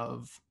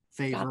of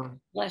God favor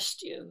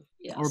blessed you.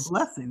 or Yes.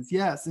 blessings.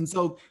 Yes. And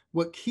so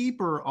what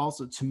Keeper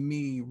also to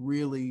me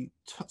really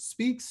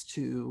speaks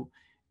to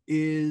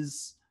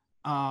is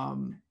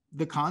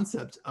the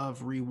concept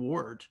of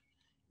reward.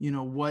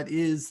 What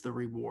is the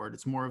reward?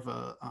 It's more of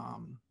a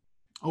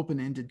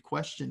open-ended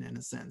question in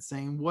a sense,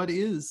 saying what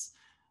is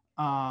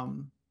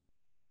um,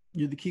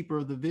 you're the keeper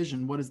of the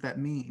vision. What does that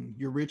mean?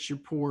 You're rich, you're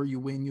poor, you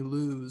win, you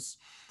lose.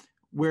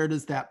 Where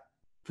does that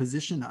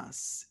position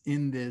us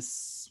in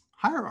this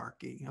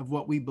hierarchy of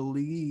what we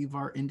believe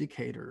are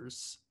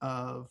indicators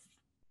of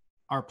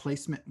our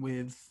placement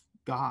with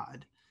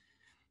God?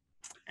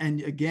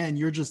 And again,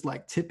 you're just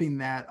like tipping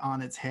that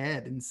on its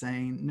head and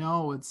saying,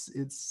 no, it's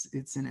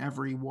in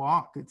every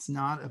walk. It's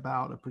not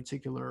about a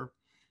particular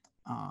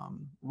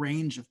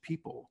range of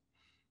people.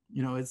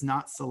 It's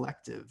not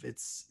selective.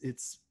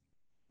 It's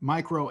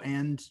micro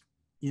and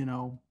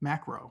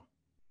macro.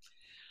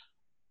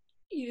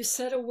 You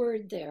said a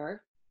word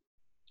there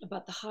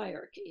about the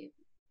hierarchy.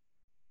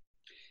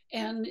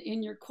 And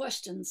in your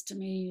questions to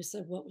me, you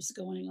said what was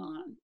going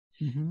on.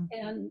 Mm-hmm.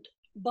 And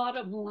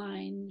bottom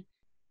line,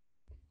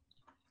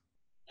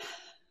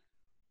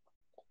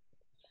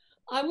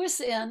 I was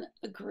in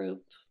a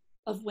group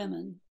of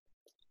women.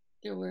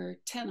 There were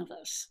 10 of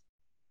us.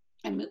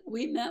 And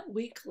we met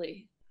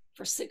weekly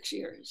for 6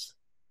 years.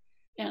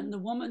 And the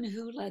woman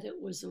who led it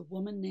was a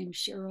woman named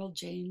Cheryl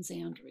James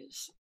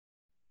Andrews.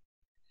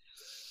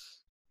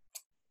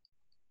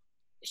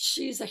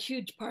 She's a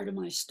huge part of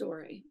my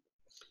story.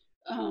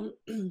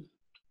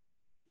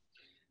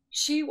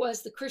 She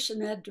was the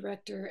Christian ed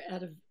director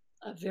at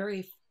a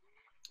very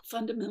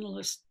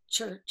fundamentalist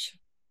church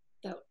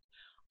that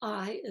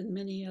I and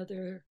many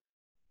other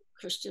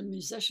Christian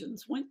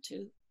musicians went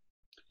to.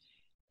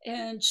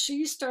 And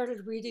she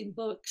started reading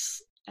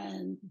books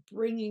and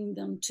bringing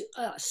them to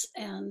us.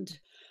 And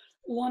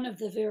one of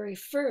the very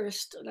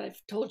first, and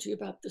I've told you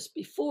about this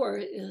before,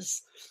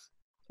 is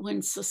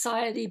When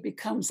Society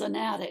Becomes an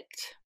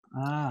Addict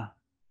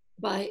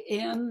by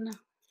Ann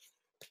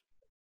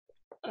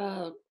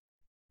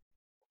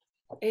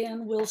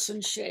Wilson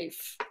Schaaf.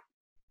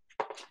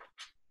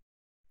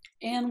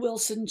 Ann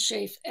Wilson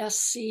Schaaf,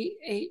 Schaef.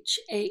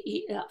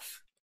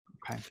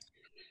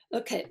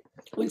 Okay.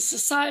 When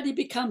Society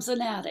Becomes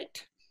an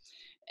Addict.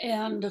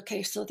 And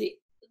okay, so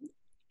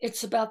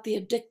it's about the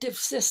addictive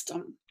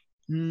system.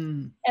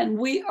 And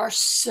we are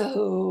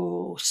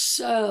so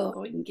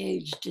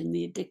engaged in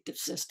the addictive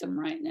system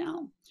right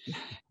now.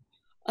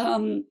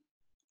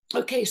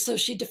 Okay, so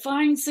she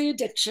defines the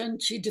addiction,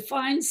 she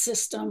defines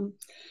system,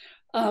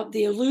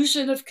 the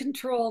illusion of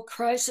control,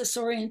 crisis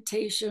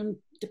orientation,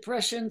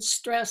 depression,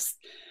 stress.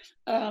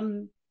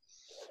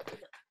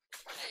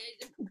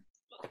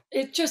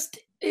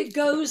 It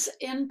goes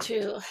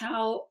into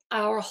how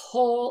our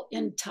whole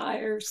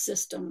entire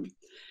system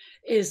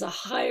is a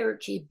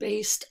hierarchy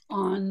based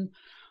on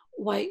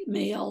white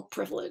male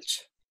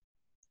privilege.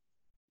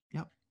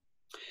 Yep.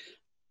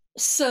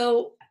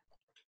 So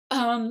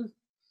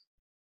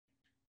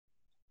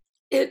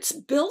it's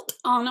built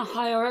on a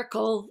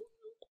hierarchical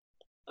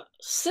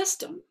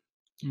system.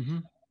 Mm-hmm.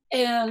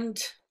 And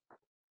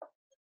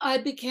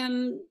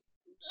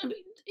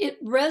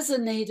it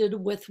resonated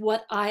with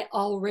what I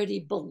already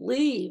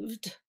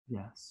believed.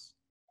 Yes.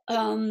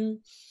 And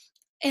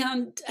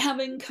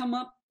having come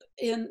up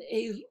in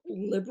a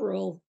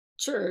liberal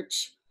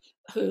church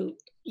who,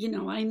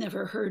 I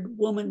never heard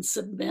woman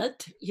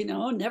submit,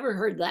 never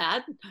heard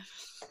that.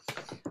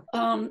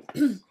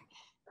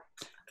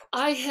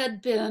 I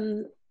had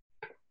been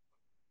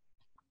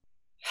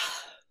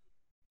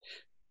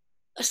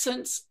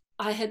since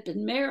I had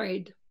been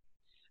married,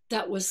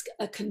 that was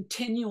a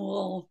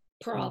continual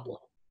problem.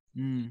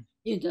 Mm.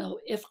 You know,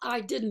 if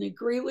I didn't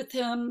agree with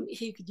him,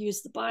 he could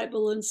use the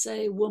Bible and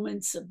say,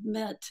 "Woman,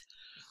 submit."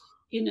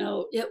 You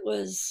know, it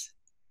was,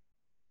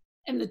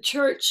 and the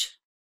church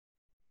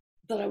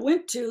that I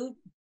went to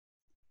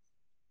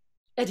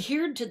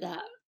adhered to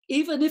that.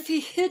 Even if he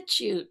hit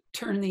you,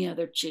 turn the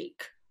other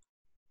cheek.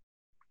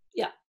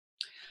 Yeah.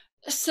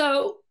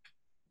 So,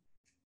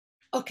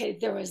 okay,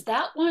 there was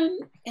that one.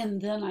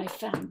 And then I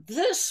found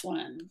this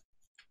one,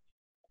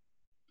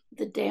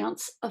 The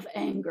Dance of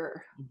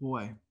Anger Oh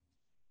boy.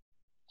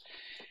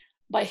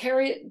 by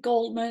Harriet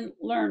Goldman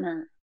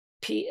Lerner,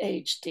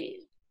 PhD.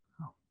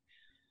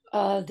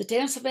 Oh. The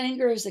Dance of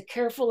Anger is a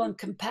careful and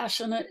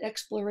compassionate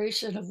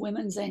exploration of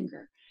women's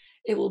anger.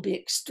 It will be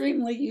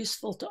extremely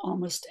useful to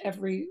almost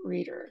every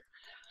reader.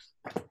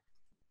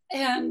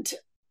 And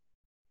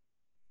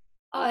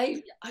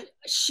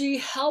she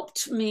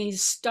helped me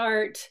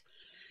start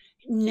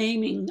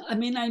naming. I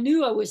mean, I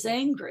knew I was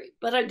angry,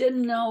 but I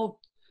didn't know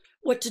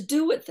what to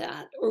do with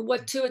that or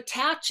what to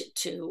attach it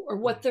to or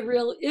what the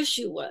real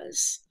issue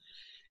was.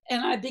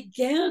 And I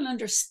began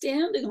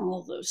understanding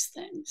all those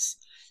things.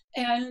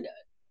 And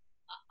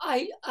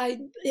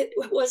it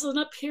wasn't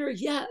up here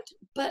yet,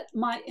 but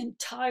my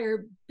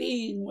entire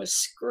being was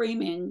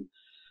screaming,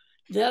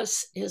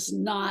 this is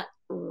not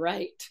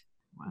right.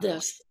 Wow.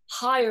 This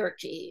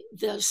hierarchy,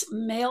 this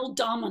male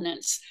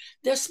dominance,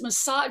 this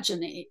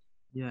misogyny.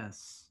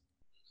 Yes.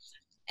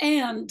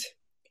 And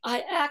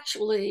I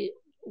actually,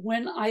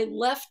 when I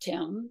left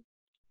him,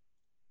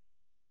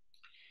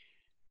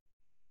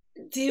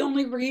 the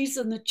only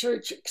reason the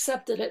church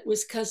accepted it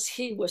was because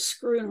he was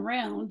screwing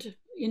around,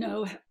 you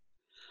know.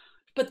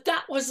 But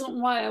that wasn't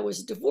why I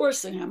was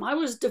divorcing him. I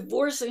was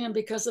divorcing him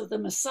because of the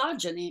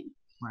misogyny,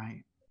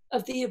 Right.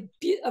 of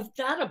of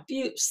that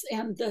abuse,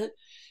 and the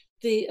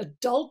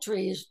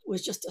adultery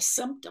was just a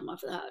symptom of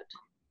that,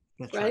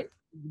 That's right. right?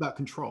 About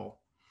control.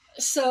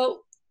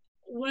 So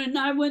when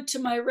I went to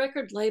my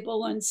record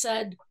label and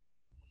said,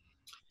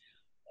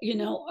 you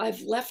know,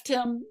 I've left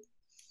him,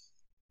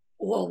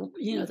 well,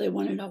 you know, they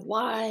want to know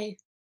why.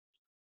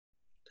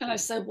 And I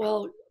said,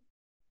 well,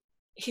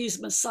 he's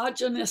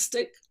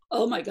misogynistic.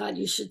 Oh my God,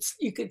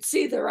 you could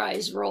see their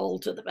eyes roll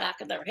to the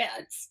back of their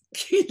heads,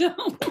 you know.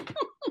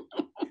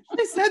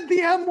 I said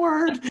the M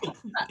word.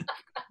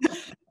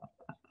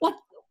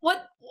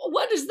 what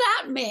what does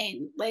that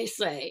mean? They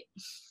say,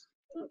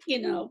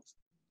 you know.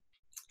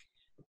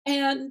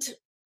 And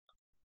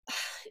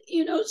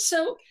you know,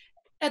 so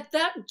at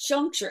that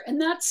juncture,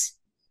 and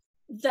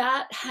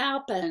that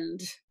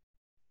happened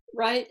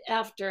right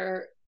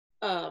after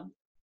I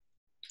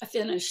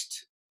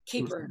finished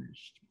It was Keeper.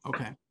 finished.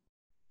 Okay.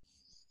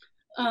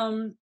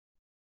 Um,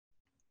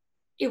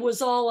 it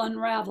was all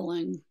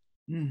unraveling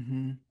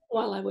Mm-hmm.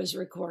 while I was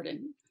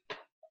recording.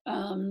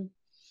 Um,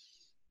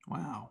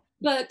 Wow.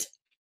 but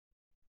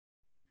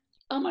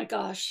oh my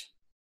gosh,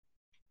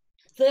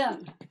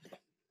 then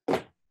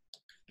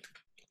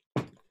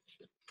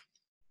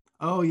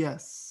Oh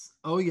yes.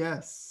 Oh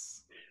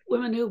yes.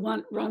 Women Who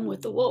Want Run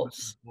with the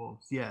Wolves,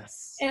 Wolves.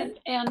 Yes. and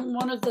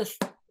one of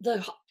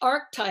the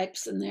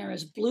archetypes in there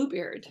is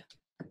Bluebeard,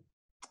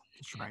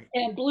 That's right.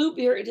 and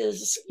Bluebeard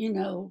is, you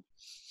know,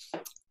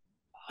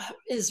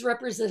 is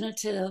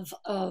representative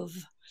of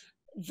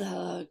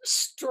the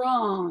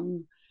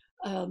strong,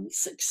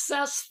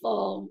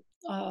 successful,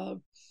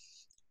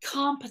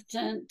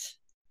 competent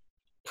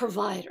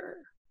provider.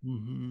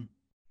 Mm-hmm.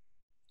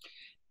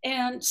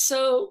 And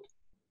so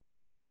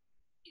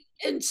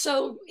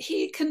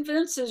he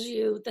convinces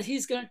you that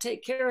he's going to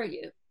take care of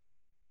you.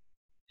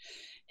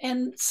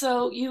 And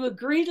so you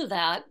agree to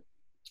that.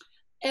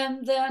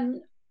 And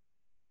then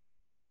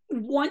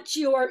once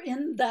you are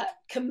in that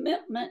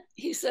commitment,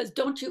 he says,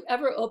 don't you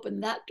ever open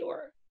that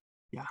door.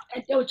 Yeah.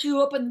 And don't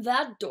you open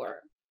that door.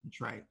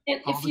 That's right.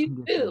 And All if the you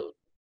conditions. do,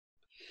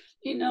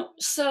 you know,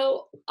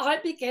 so I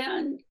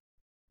began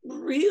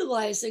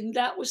realizing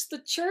that was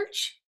the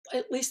church,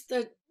 at least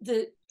the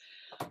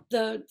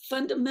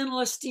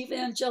fundamentalist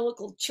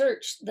evangelical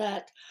church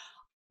that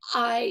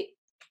I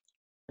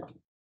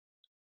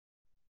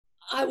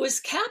I was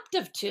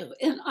captive to.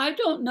 And I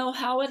don't know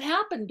how it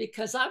happened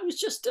because I was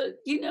just a,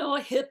 you know,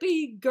 a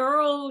hippie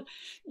girl,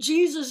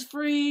 Jesus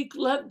freak,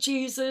 love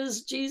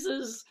Jesus,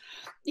 Jesus,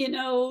 you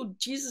know,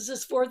 Jesus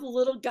is for the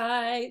little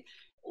guy.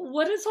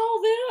 What is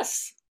all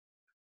this?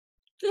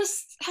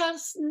 This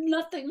has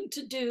nothing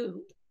to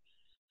do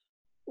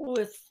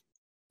with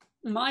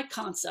my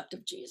concept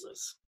of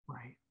Jesus.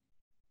 Right.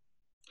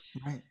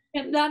 Right.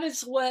 And that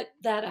is what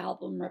that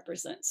album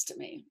represents to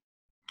me.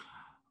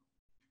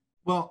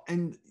 Well,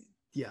 and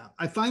yeah,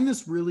 I find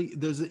this really,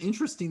 there's an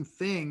interesting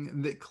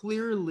thing that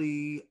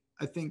clearly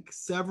I think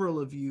several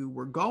of you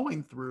were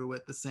going through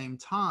at the same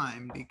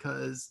time,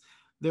 because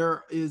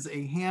there is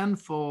a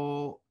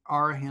handful, there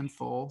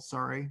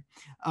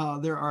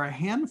are a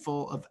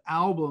handful of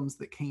albums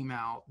that came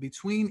out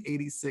between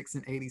 86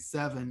 and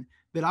 87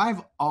 that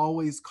I've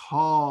always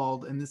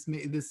called, and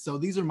so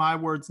these are my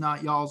words,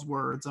 not y'all's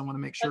words. I want to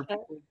make sure Okay.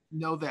 people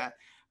know that.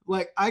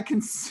 like I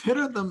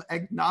consider them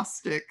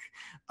agnostic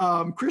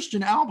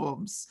Christian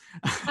albums.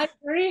 I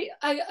agree.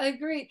 I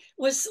agree.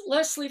 Was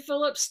Leslie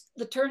Phillips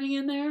the turning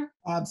in there?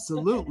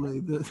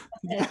 Absolutely. Okay.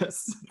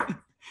 Yes.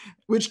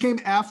 Which came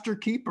after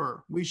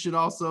Keeper. We should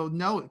also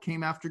know it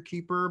came after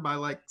Keeper by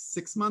like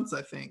 6 months,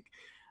 I think.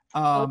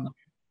 Oh, Um,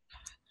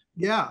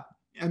 yeah.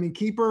 I mean,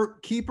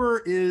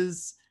 Keeper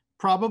is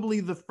probably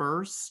the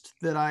first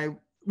that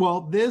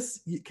well,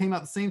 this came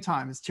out the same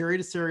time as Terry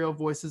DeSerio,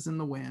 Voices in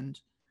the Wind,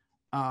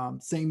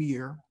 same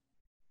year.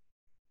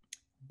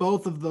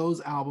 Both of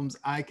those albums,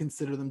 I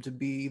consider them to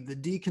be the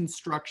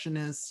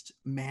deconstructionist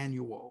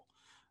manual.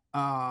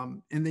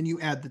 And then you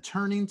add the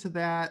Turning to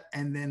that,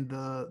 and then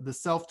the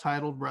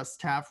self-titled Russ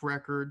Taff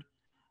record,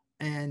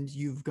 and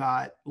you've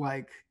got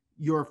like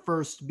your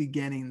first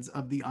beginnings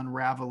of the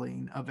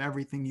unraveling of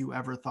everything you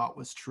ever thought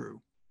was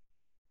true.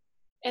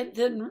 and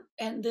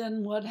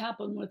then what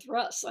happened with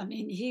Russ? I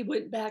mean, he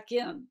went back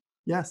in.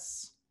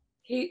 Yes.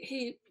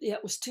 Yeah,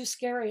 it was too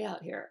scary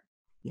out here.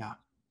 Yeah.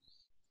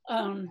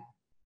 Um,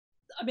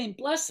 I mean,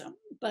 bless him,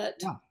 but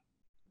Yeah.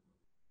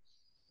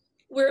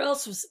 where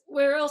else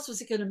was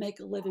he going to make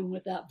a living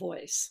with that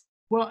voice?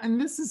 Well, and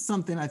this is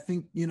something I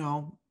think,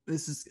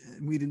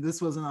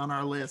 this wasn't on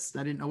our list.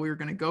 I didn't know we were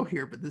going to go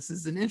here, but this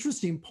is an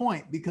interesting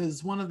point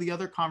because one of the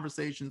other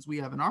conversations we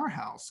have in our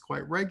house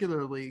quite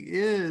regularly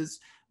is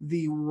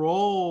the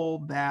role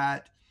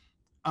that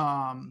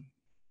um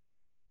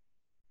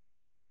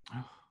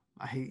oh,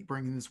 I hate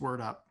bringing this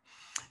word up.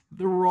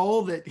 The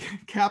role that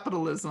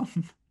capitalism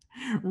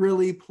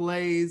really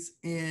plays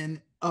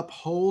in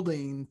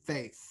upholding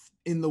faith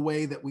in the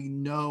way that we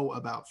know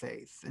about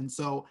faith. And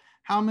so,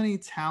 how many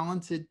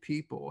talented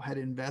people had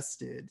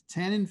invested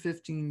 10 and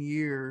 15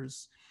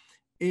 years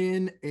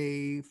in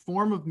a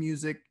form of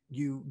music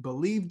you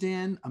believed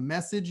in, a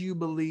message you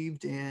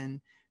believed in,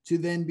 to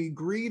then be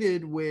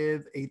greeted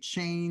with a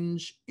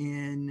change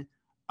in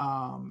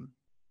um,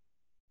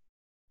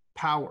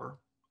 power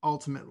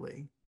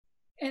ultimately?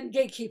 And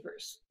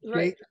gatekeepers,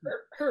 right? Gate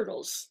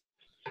Hurdles.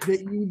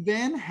 that you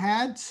then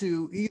had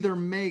to either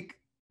make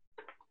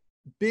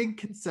big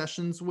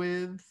concessions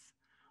with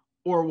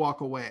or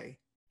walk away.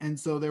 And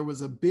so there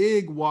was a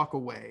big walk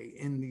away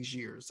in these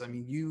years. I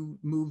mean, you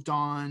moved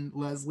on,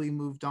 Leslie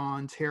moved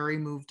on, Terry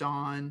moved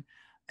on,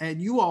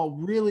 and you all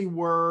really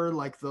were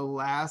like the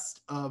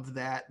last of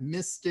that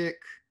mystic,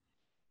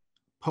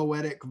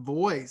 poetic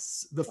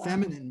voice, the Wow.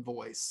 feminine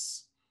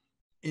voice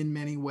in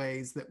many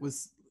ways that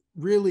was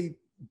really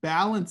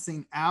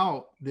balancing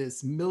out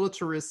this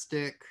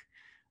militaristic,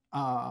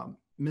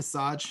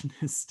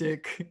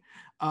 misogynistic,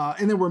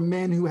 and there were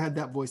men who had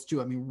that voice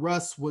too. I mean,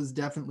 Russ was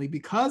definitely,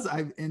 because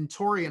and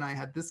Tori and I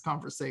had this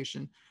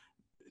conversation.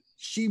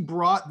 She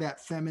brought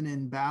that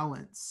feminine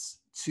balance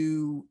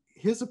to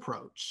his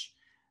approach,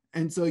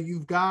 and so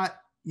you've got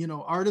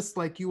artists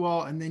like you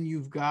all, and then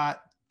you've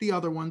got the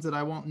other ones that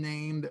I won't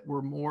name that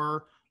were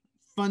more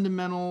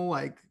fundamental,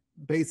 like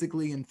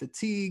basically in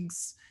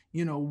fatigues,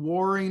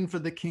 warring for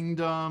the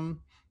kingdom,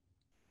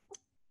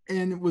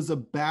 and it was a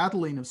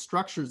battling of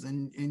structures,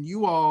 and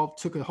you all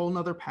took a whole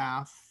nother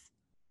path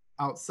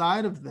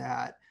outside of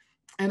that,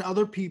 and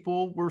other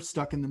people were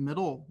stuck in the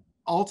middle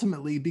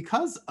ultimately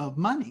because of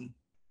money.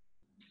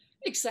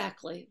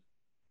 Exactly.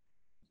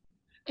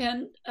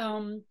 And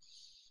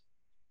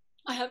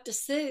I have to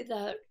say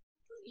that,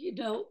 you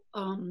know,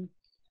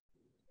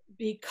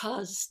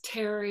 because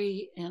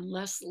Terry and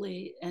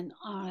Leslie and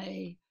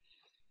I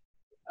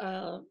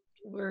uh,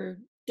 were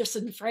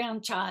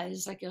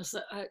disenfranchised, I guess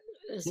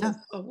is Yes.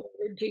 a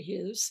word to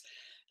use,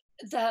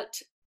 that,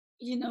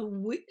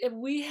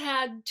 we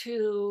had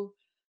to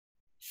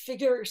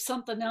figure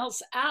something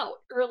else out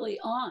early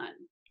on, Yes.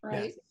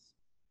 right?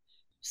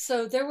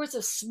 So there was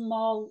a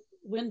small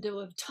window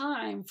of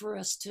time for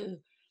us to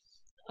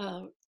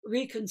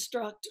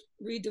reconstruct,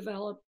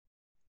 redevelop.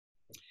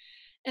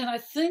 And I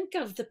think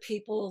of the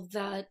people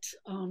that,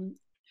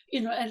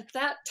 at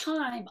that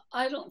time,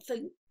 I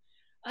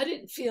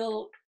didn't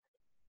feel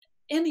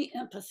any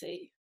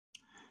empathy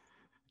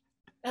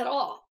at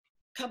all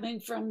coming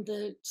from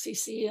the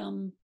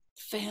CCM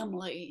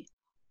family.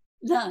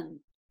 None.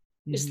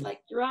 It's Mm-hmm.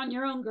 like, you're on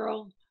your own,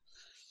 girl.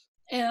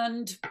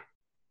 And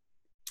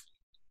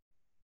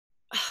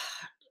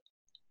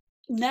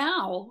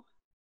now,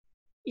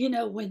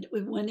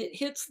 when it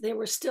hits, they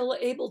were still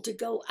able to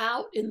go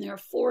out in their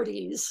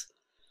 40s,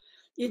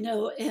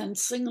 and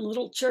sing in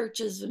little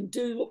churches and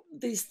do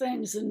these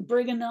things and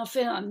bring enough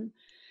in.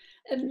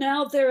 And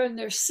now they're in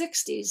their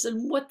 60s,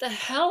 and what the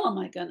hell am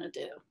I going to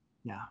do?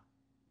 Yeah.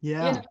 You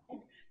Yeah.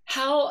 know,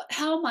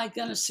 how am I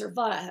going to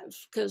survive?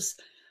 Because,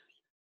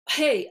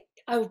 hey,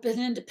 I've been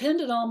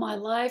independent all my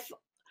life.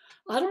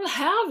 I don't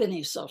have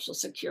any Social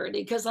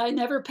Security because I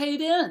never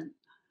paid in.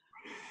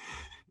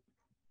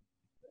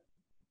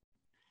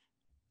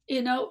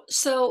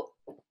 So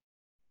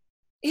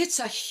it's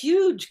a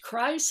huge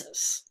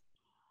crisis,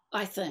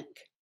 I think.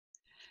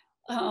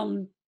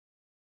 Um,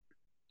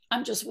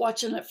 I'm just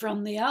watching it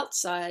from the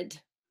outside,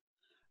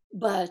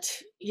 but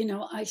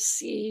I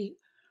see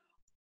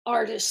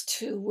artists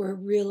who were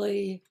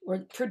really, or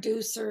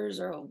producers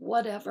or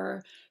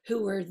whatever,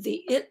 who were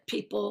the it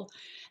people.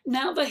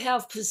 Now they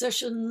have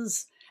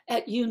positions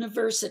at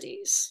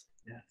universities.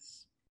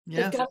 Yes. They've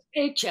Yes. got a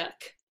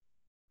paycheck.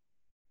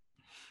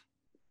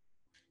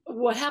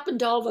 What happened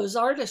to all those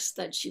artists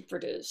that she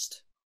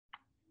produced?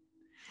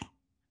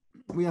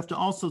 We have to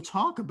also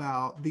talk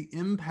about the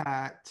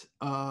impact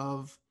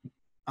of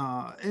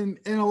and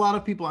a lot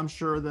of people I'm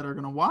sure that are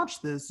going to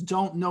watch this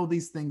don't know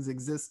these things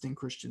exist in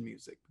Christian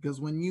music, because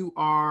when you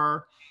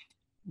are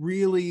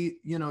really,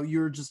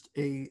 you're just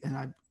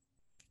and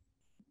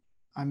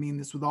I mean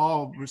this with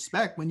all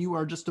respect, when you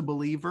are just a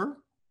believer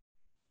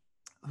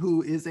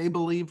who is a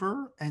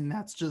believer, and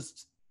that's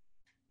just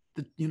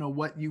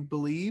what you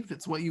believe,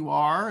 it's what you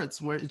are,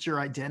 it's your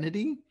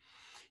identity,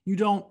 you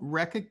don't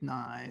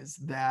recognize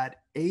that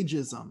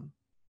ageism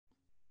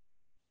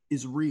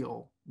is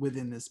real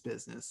within this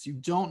business. You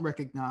don't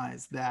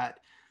recognize that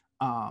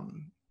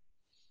um,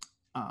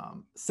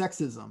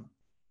 sexism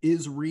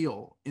is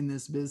real in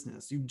this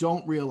business. You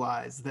don't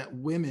realize that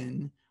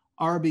women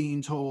are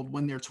being told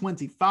when they're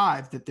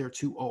 25 that they're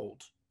too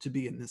old to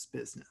be in this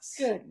business.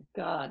 Good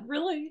God,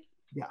 really?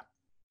 Yeah.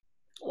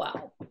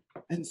 Wow.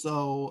 And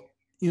so,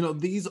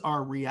 these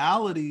are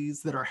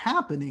realities that are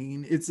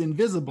happening. It's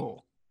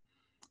invisible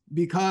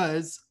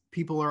because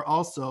people are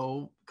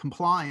also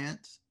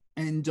compliant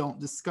and don't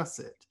discuss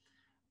it.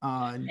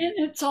 And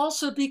it's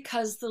also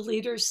because the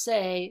leaders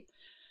say,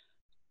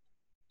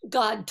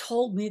 God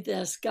told me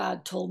this,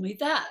 God told me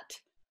that.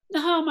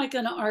 Now, how am I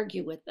going to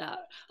argue with that?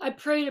 I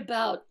prayed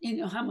about,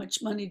 how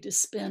much money to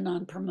spend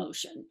on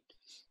promotion.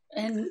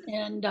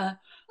 And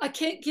I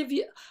can't give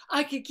you,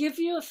 I could give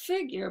you a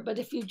figure, but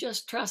if you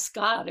just trust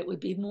God, it would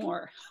be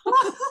more.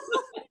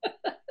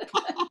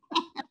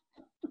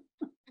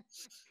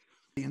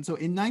 And so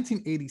in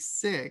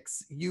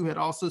 1986, you had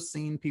also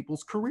seen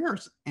people's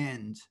careers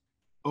end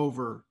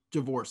over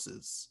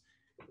divorces.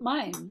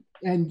 Mine.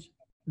 And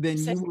then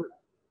Sa- you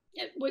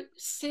were,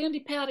 Sandy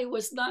Patty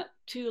was not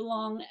too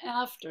long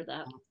after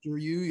that. after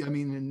you, I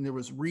mean, and there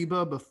was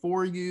Reba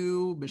before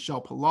you,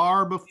 Michelle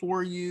Pilar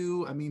before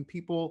you. I mean,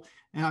 people,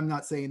 and I'm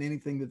not saying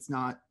anything that's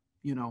not,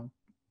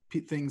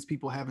 things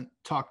people haven't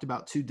talked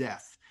about to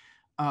death.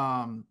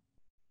 Um,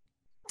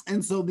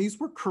 and so these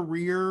were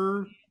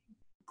career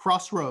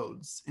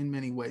crossroads in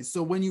many ways.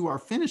 So when you are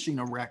finishing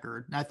a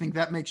record, I think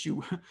that makes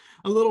you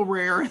a little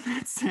rare in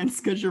that sense,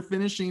 because you're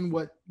finishing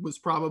what was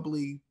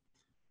probably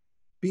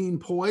being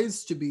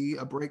poised to be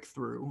a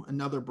breakthrough,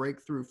 another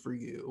breakthrough for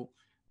you,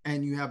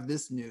 and you have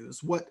this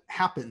news. What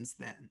happens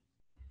then?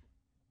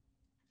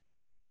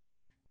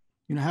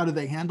 How do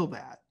they handle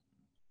that?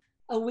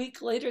 A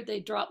week later, they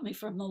dropped me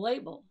from the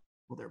label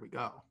Well, there we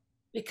go.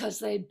 because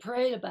they'd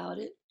prayed about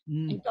it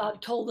and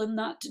God told them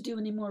not to do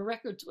any more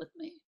records with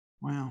me.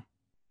 Wow.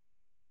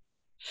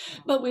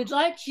 But we'd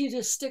like you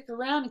to stick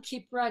around and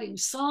keep writing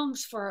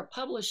songs for our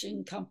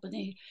publishing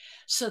company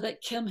so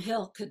that Kim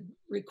Hill could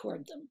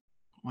record them.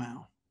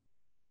 Wow.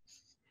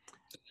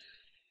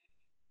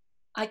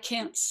 I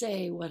can't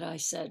say what I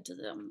said to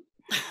them.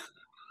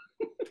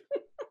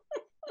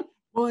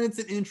 Well, it's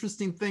an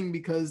interesting thing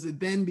because it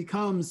then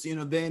becomes,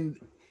 then,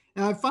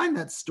 and I find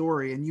that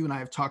story, and you and I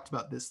have talked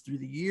about this through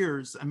the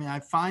years. I mean, I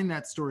find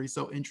that story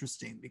so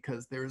interesting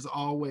because there's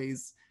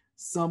always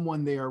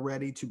someone they are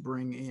ready to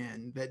bring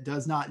in that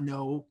does not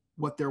know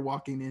what they're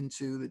walking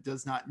into, that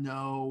does not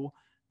know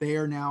they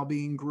are now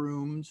being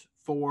groomed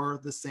for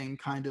the same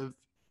kind of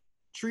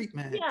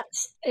treatment.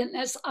 Yes. And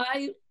as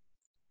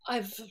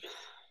I've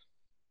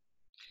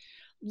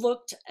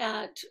looked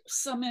at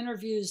some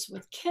interviews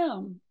with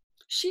Kim,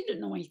 she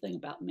didn't know anything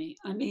about me.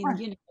 I mean,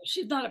 Right.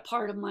 she's not a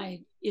part of my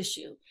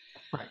issue.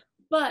 Right.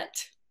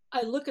 But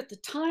I look at the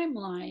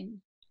timeline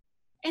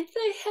and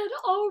they had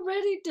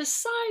already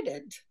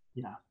decided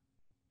Yeah.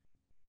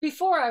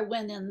 before I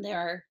went in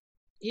there,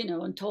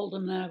 and told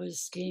them that I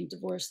was getting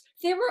divorced.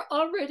 They were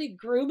already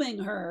grooming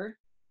her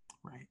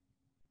Right.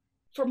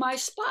 for my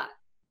spot.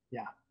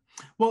 Yeah.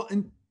 Well,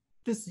 and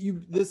this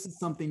is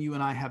something you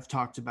and I have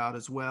talked about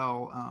as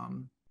well,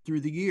 through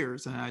the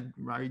years, and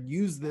I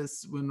used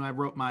this when I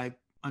wrote my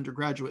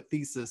undergraduate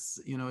thesis,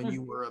 and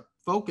you were a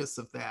focus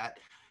of that.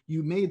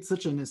 You made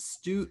such an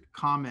astute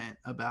comment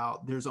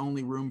about there's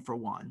only room for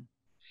one.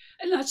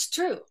 And that's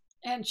true.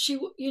 And she,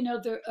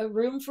 a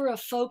room for a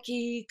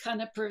folky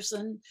kind of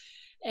person.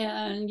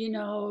 And,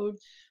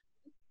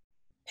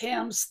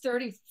 Pam's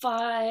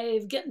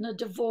 35, getting a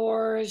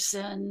divorce,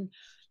 and,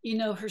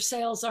 her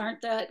sales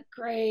aren't that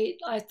great.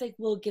 I think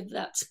we'll give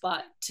that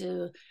spot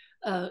to,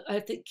 I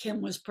think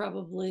Kim was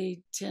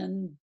probably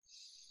 10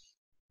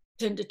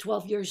 to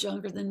 12 years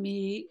younger than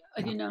me,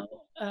 Yeah.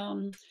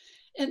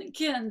 And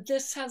again,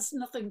 this has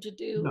nothing to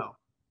do No.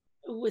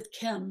 with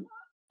Kim.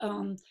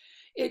 Um,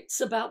 it's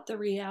about the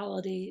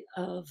reality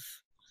of,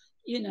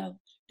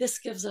 this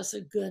gives us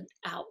a good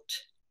out.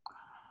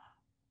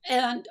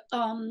 And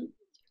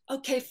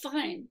okay,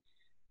 fine.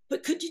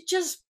 But could you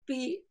just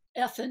be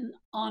effing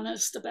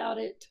honest about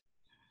it?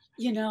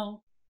 Yeah.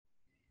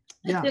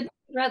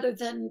 Rather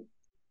than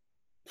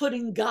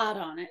putting God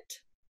on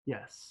it.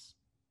 Yes.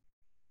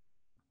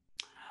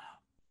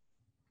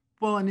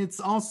 Well, and it's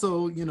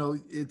also,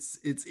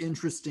 it's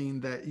interesting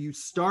that you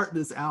start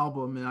this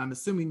album, and I'm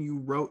assuming you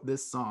wrote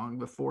this song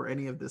before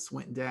any of this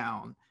went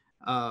down.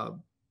 Uh,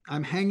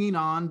 I'm hanging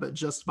on, but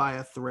just by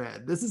a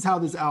thread. This is how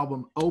this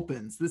album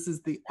opens. This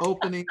is the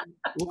opening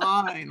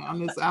line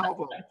on this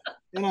album.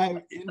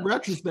 And in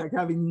retrospect,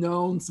 having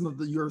known some of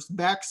your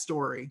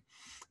backstory,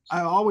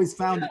 I always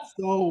found it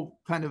so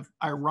kind of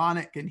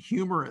ironic and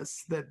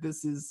humorous that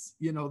this is,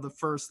 the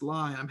first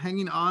line. I'm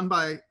hanging on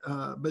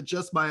but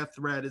just by a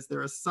thread. Is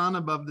there a sun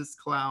above this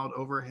cloud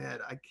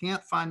overhead? I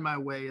can't find my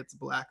way. It's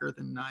blacker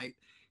than night.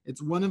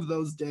 It's one of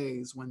those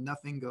days when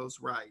nothing goes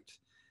right.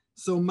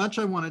 So much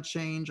I want to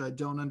change, I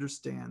don't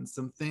understand.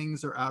 Some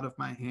things are out of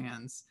my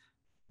hands.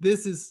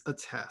 This is a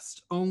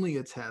test, only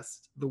a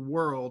test. The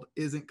world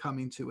isn't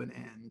coming to an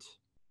end.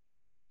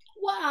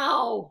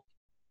 Wow.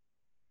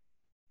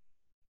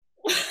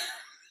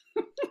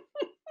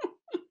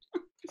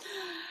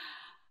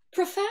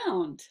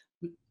 Profound.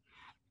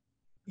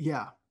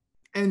 Yeah.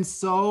 And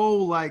so,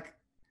 like,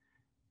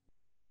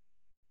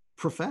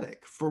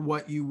 prophetic for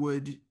what you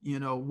would,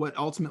 what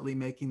ultimately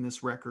making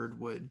this record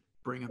would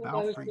bring What I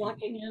about was for you.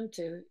 walking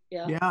into.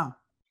 Yeah. Yeah.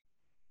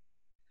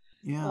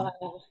 Yeah.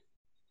 Wow.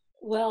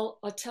 Well,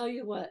 I'll tell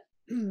you what.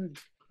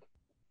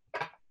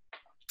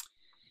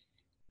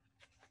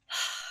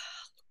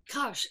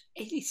 Gosh,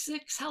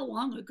 86. How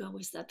long ago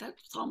was that?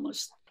 That's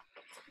almost.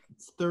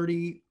 It's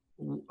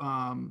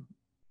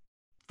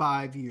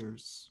 35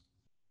 years.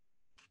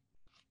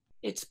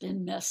 It's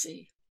been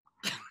messy.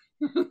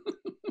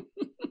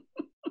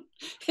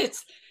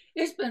 it's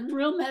it's been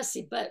real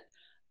messy, but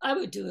I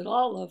would do it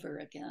all over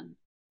again.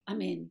 I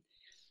mean,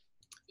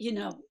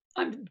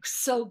 I'm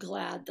so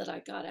glad that I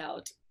got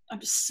out.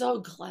 I'm so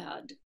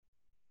glad.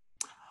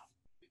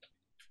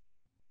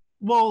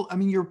 Well, I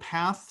mean, your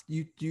path,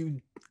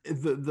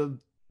 the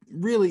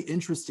really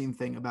interesting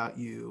thing about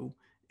you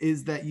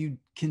is that you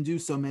can do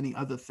so many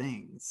other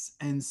things.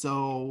 And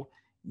so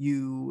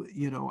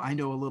I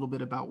know a little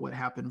bit about what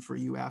happened for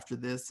you after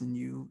this, and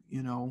you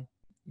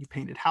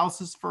painted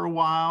houses for a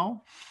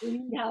while.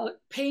 Cleaned out,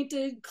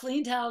 painted,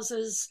 cleaned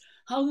houses,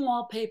 hung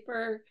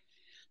wallpaper,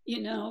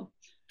 you know.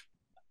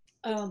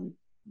 Um,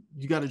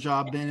 You got a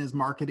job then as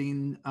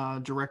marketing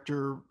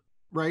director,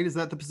 right? Is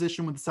that the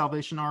position with the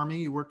Salvation Army?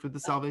 You worked with the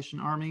Salvation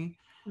Army.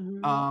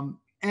 mhm.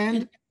 In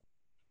And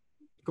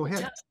go the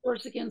ahead. task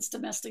force against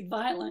domestic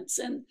violence.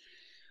 And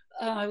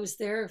I was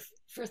there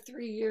for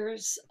 3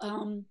 years.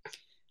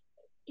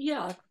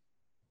 Yeah.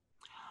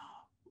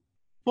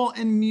 Well,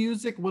 in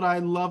music, what I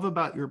love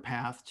about your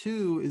path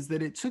too is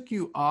that it took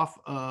you off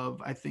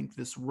of, I think,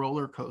 this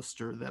roller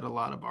coaster that a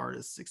lot of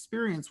artists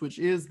experience, which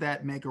is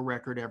that make a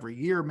record every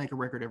year, make a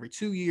record every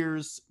 2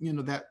 years,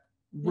 that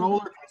Mm-hmm. roller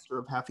coaster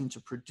of having to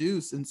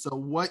produce. And so,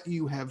 what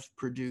you have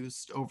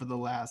produced over the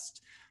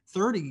last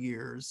 30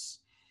 years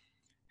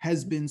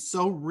has been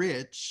so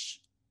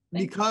rich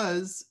Thank you.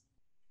 because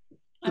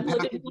the I'm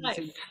living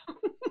packages life.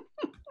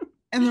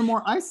 and they're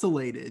more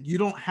isolated. You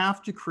don't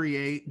have to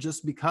create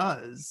just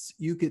because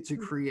you get to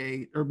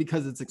create or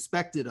because it's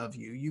expected of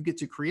you. You get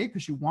to create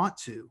because you want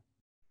to.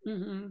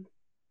 Mm-hmm.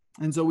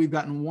 And so we've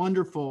gotten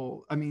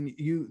wonderful. I mean,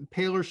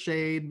 Paler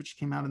Shade, which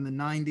came out in the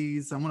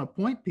 90s. I want to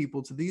point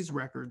people to these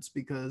records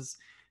because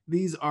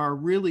these are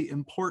really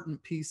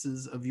important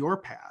pieces of your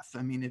path.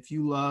 I mean, if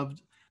you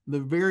loved the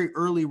very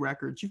early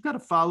records, you've got to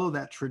follow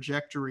that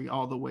trajectory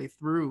all the way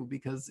through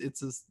because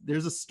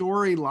there's a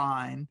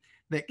storyline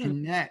that Mm-hmm.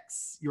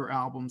 connects your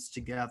albums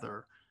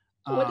together.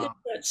 What is Um,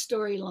 that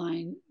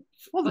storyline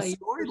well, the by your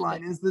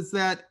storyline perspective? is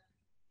that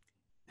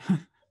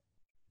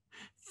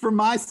from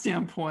my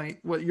standpoint,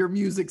 what your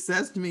music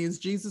says to me is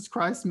Jesus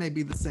Christ may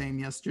be the same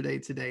yesterday,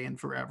 today, and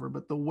forever,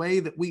 but the way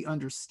that we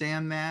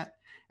understand that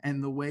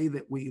and the way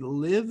that we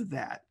live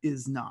that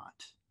is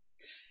not.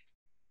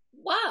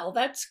 Wow,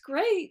 that's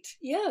great.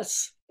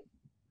 Yes,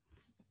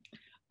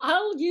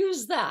 I'll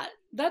use that.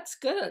 That's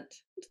good.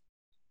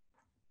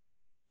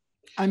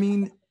 I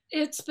mean,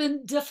 It's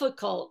been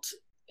difficult,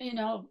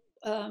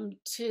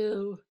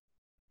 to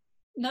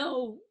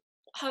know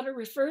how to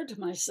refer to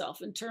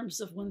myself in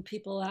terms of when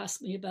people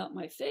ask me about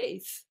my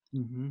faith,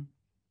 mhm,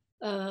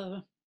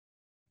 uh,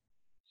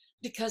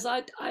 because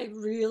I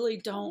really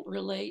don't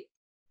relate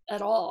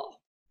at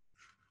all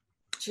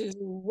to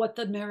what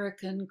the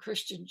American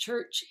Christian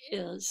church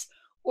is,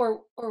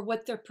 or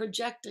what they're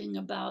projecting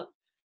about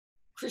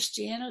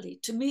Christianity.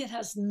 To me, it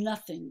has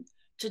nothing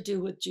to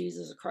do with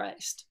Jesus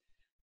Christ.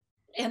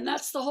 And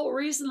that's the whole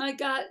reason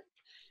I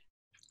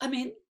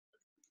mean,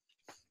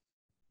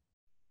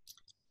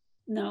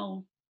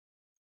 no,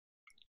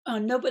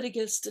 nobody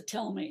gets to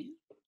tell me.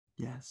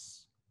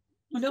 yes,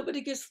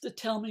 Nobody gets to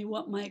tell me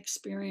what my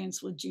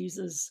experience with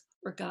Jesus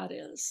or God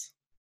is.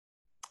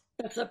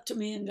 That's up to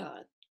me and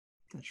God.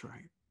 that's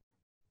right.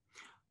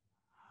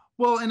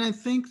 Well, and I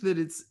think that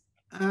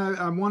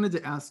I wanted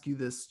to ask you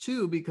this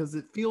too, because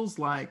it feels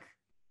like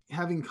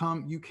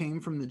you came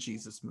from the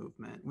Jesus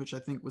movement, which I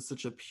think was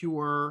such a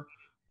pure,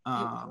 It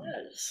um,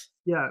 was.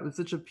 yeah, it was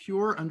such a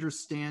pure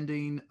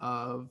understanding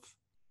of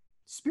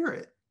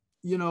spirit,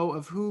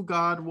 of who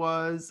God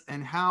was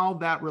and how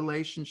that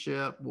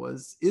relationship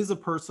is a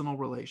personal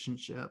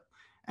relationship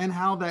and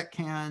how that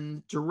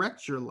can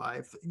direct your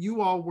life.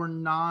 You all were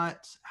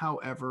not,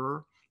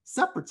 however,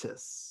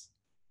 separatists.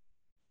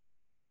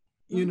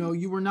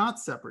 You were not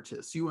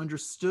separatists. You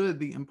understood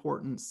the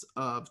importance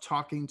of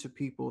talking to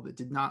people that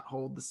did not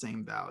hold the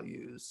same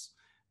values,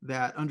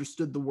 that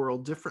understood the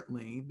world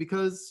differently,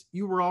 because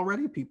you were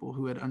already people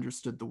who had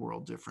understood the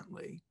world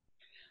differently.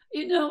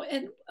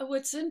 And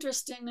what's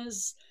interesting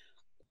is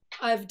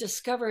I've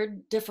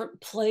discovered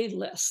different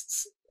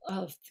playlists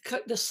of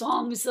the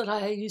songs that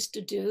I used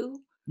to do,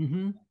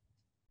 Mm-hmm.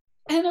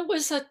 and it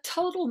was a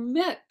total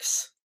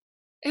mix.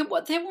 And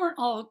what they weren't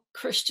all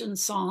Christian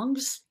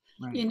songs,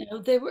 Right.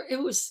 they were. It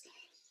was,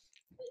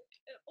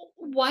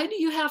 why do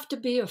you have to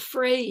be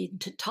afraid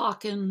to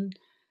talk in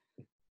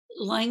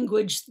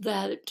language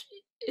that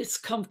is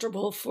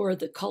comfortable for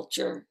the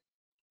culture?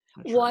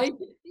 That's right.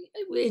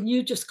 Why? And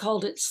you just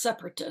called it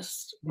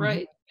separatist, Mm-hmm.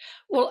 right?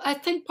 Well, I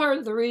think part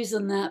of the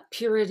reason that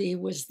purity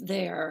was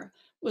there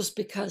was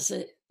because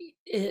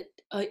it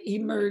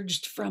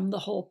emerged from the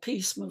whole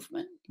peace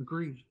movement,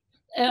 Agreed.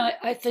 and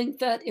I think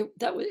that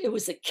it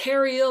was a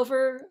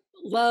carryover.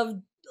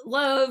 Love,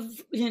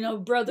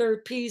 brother,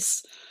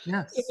 peace. It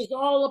Yes. was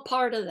all a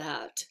part of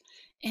that.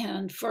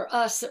 And for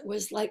us, it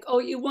was like, oh,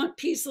 you want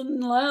peace and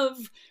love?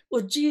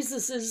 Well,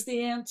 Jesus is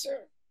the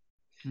answer.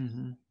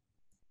 Mm-hmm.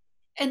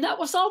 And that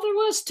was all there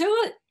was to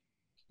it.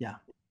 Yeah.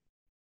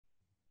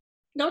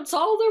 That's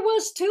all there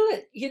was to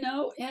it,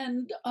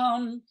 and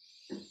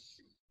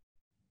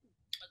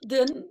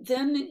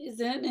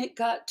then it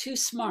got too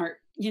smart.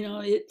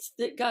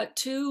 It got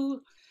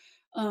too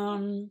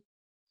um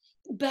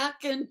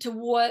back into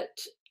what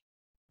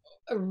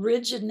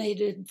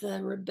originated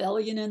the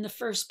rebellion in the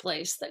first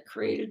place, that Right.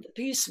 created the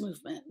peace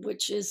movement,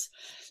 which is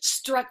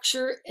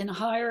structure and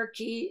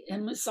hierarchy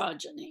and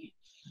misogyny.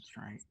 That's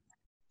right.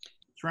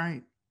 That's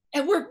right.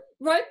 And we're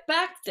right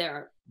back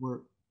there,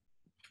 We're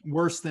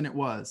worse than it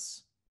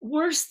was.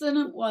 worse than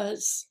it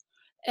was.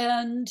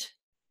 And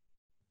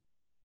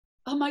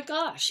oh my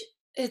gosh,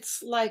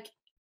 it's like,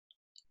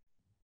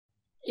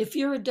 if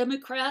you're a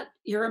Democrat,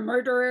 you're a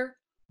murderer.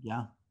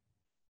 Yeah.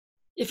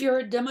 If you're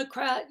a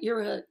Democrat,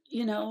 you're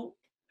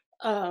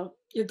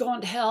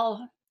going to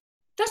hell.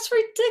 That's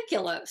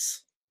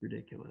ridiculous.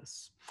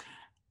 Ridiculous.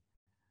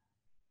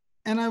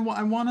 And I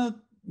want to,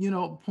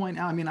 point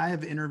out, I mean, I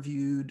have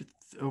interviewed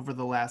over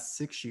the last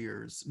 6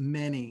 years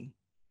many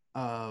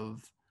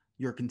of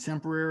your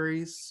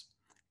contemporaries,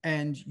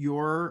 and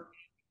your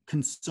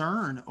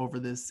concern over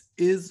this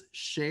is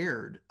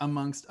shared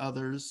amongst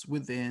others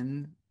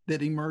within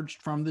that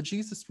emerged from the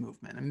Jesus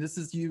movement. I mean, this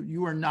is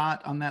you are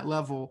not on that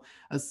level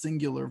a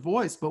singular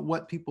voice, but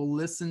what people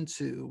listen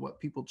to, what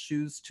people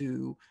choose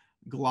to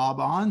glob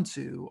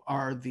onto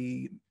are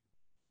the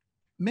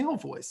male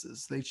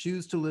voices. They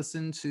choose to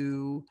listen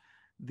to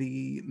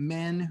the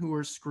men who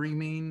are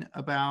screaming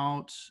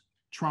about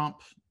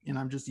Trump. And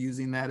I'm just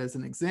using that as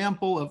an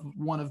example of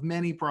one of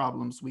many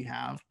problems we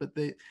have, but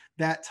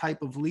that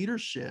type of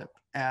leadership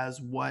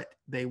as what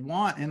they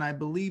want. And I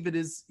believe it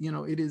is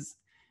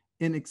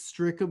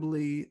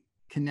inextricably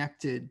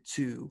connected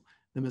to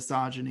the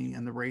misogyny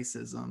and the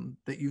racism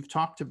that you've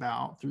talked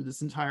about through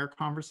this entire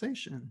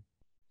conversation.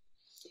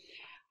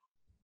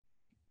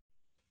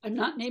 I'm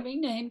not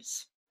naming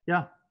names,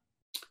 Yeah.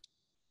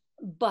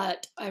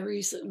 but I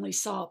recently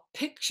saw a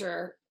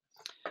picture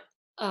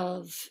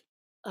of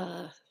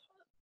uh,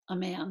 a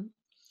man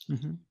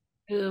Mm-hmm.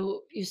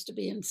 who used to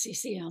be in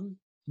CCM,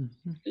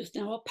 Mm-hmm. who's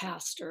now a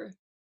pastor.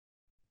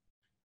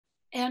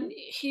 And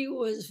he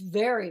was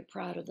very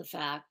proud of the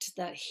fact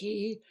that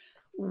he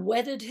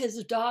wedded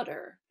his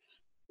daughter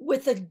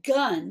with a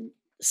gun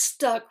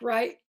stuck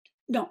right.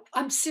 No,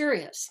 I'm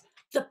serious.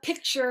 The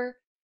picture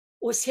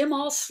was him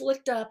all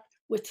slicked up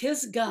with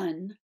his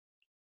gun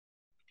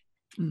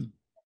Mm.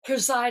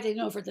 presiding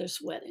over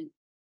this wedding,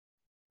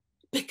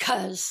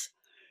 because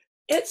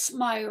it's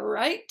my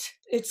right.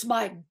 It's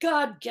my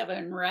God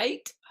given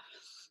right.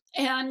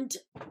 And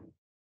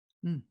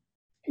Mm.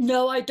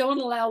 no, I don't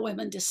allow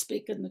women to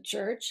speak in the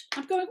church.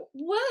 I'm going,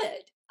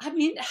 what? I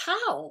mean,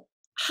 how?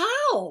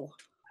 How?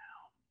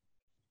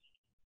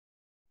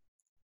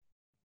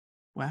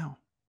 Wow.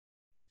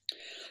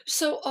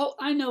 So, oh,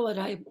 I know what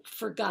I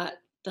forgot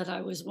that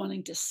I was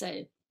wanting to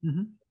say.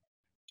 Mm-hmm.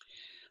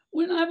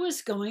 When I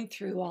was going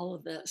through all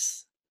of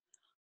this,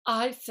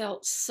 I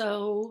felt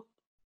so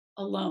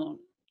alone.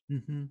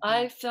 Mm-hmm.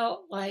 I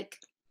felt like,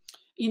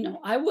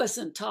 I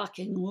wasn't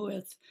talking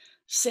with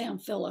Sam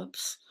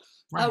Phillips.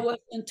 I Right.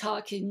 wasn't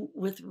talking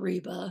with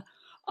Reba.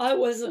 I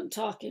wasn't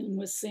talking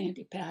with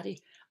Sandy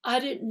Patty. I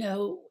didn't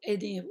know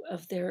any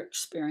of their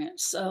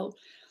experience. So,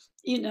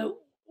 you know,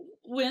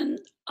 when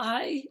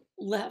I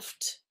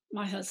left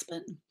my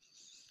husband,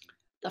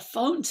 the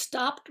phone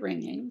stopped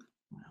ringing.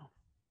 Wow.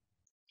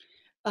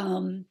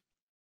 Um,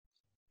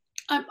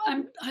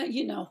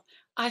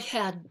 I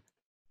had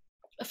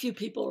a few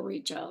people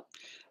reach out,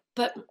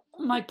 but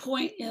my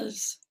point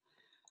is,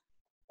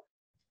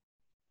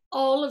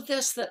 all of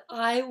this that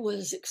I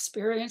was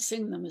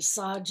experiencing, the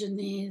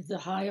misogyny, the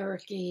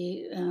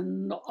hierarchy,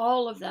 and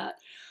all of that,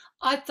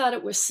 I thought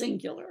it was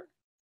singular.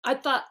 I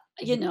thought,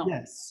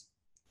 Yes.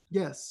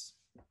 Yes.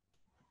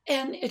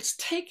 and it's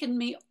taken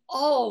me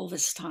all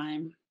this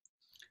time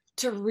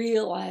to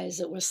realize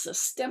it was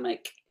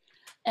systemic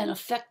and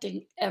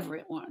affecting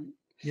everyone.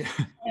 Yeah.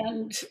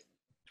 And,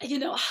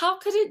 how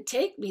could it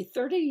take me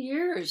 30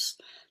 years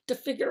to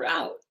figure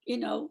out,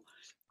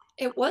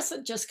 it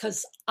wasn't just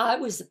because I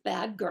was a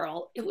bad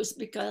girl, it was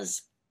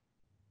because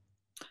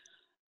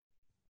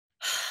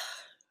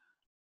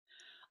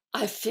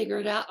I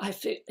figured out,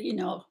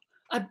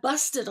 I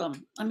busted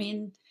them. I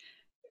mean,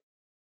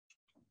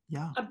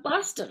 Yeah. I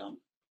busted them.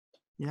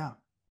 Yeah.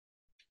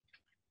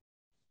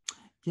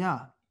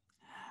 Yeah.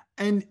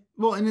 And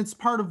well, and it's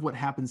part of what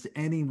happens to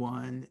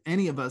anyone,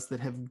 any of us that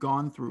have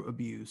gone through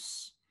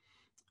abuse.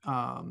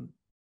 Um,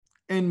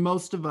 and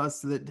most of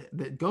us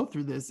that go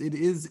through this,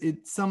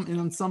 it's some, and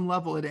on some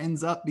level it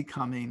ends up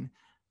becoming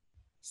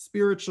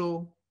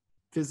spiritual,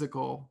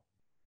 physical,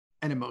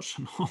 and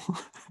emotional.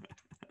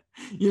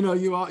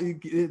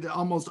 It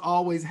almost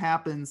always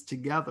happens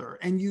together,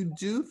 and you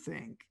do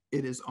think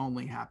it is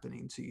only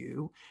happening to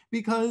you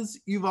because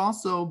you've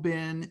also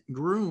been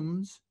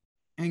groomed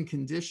and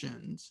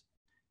conditioned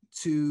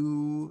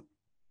to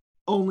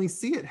only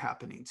see it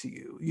happening to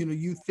you.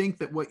 You think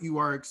that what you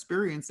are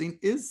experiencing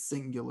is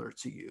singular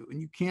to you, and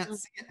you can't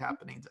see it Mhm.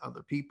 happening to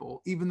other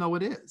people, even though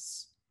it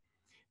is.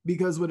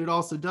 Because what it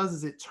also does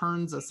is it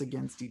turns us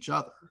against each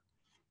other.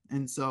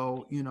 And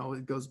so,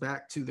 it goes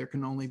back to there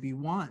can only be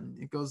one.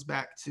 It goes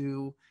back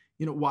to,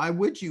 why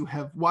would you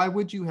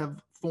have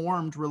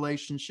formed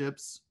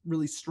relationships,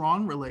 really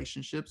strong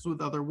relationships with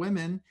other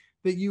women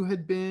that you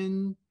had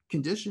been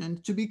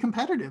conditioned to be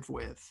competitive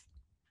with?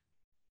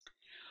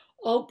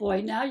 Oh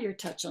boy, now you're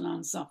touching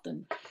on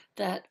something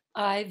that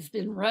I've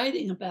been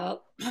writing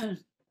about.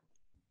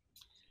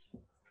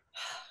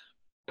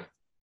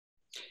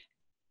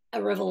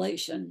 A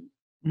revelation.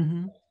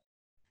 Mm-hmm.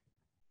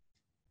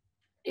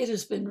 It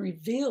has been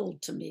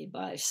revealed to me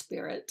by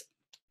spirit,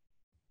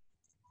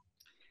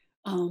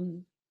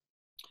 um,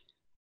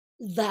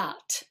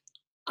 that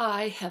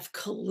I have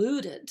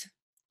colluded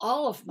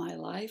all of my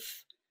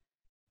life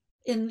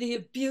in the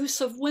abuse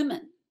of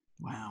women.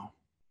 Wow.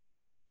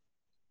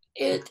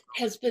 It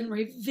has been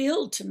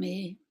revealed to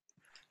me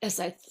as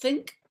I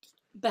think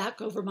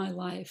back over my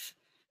life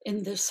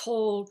in this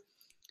whole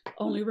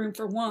only room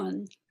for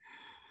one,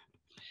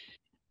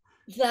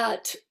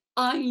 that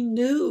I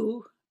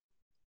knew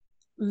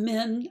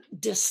men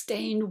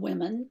disdained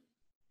women.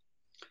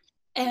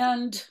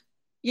 And,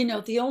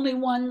 the only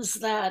ones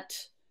that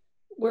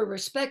were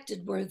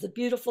respected were the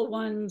beautiful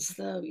ones,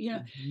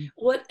 Mm-hmm.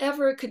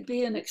 whatever could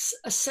be an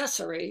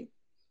accessory,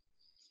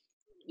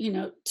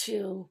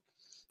 to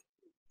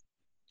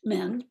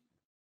men.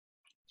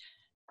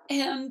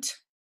 And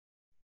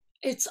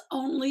it's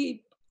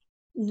only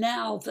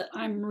now that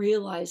I'm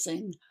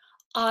realizing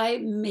I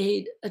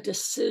made a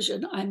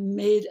decision, I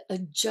made a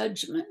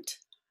judgment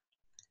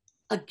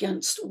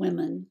against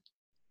women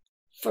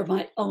for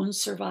my own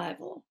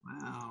survival.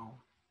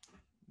 Wow.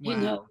 You Wow.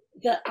 know,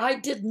 that I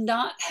did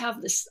not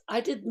have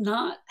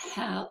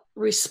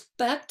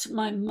respect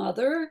my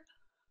mother,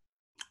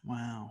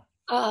 Wow.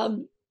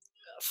 um,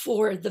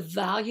 for the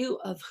value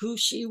of who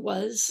she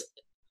was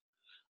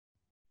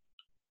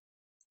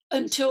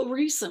until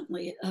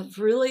recently, of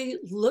really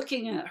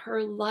looking at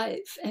her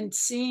life and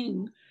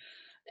seeing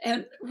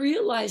and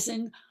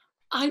realizing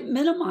I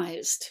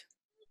minimized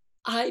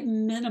I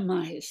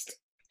minimized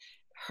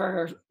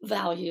her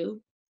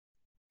value,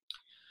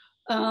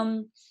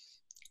 um,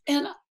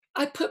 and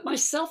I put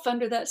myself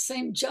under that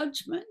same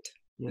judgment,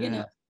 you know?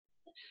 Yeah.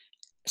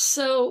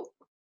 So,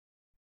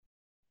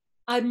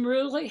 I'm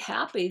really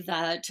happy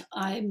that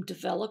I'm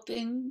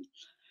developing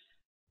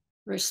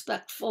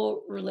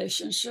respectful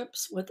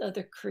relationships with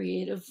other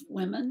creative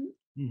women.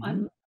 Mm-hmm.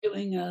 I'm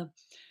doing a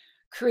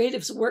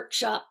creatives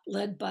workshop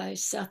led by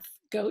Seth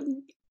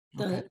Godin,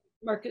 Okay. the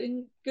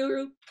marketing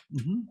guru.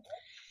 Mm-hmm.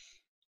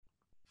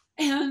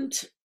 And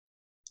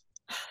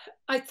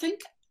I think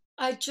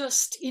I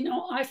just,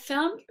 I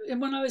found, and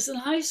when I was in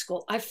high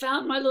school, I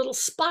found my little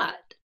spot.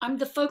 I'm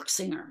the folk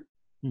singer.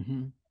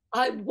 Mm-hmm.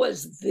 I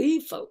was the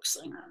folk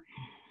singer,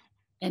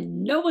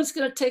 and no one's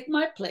going to take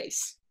my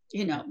place,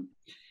 you Yeah. know.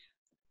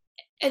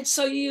 And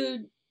so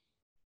you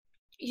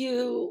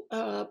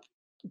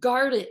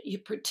guard it, you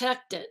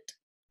protect it.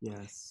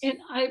 Yes. And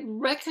I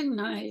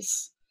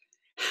recognize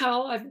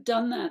how I've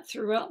done that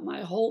throughout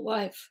my whole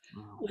life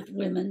Wow. with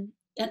women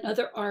and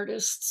other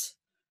artists,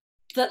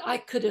 that I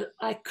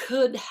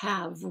could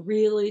have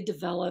really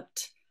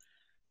developed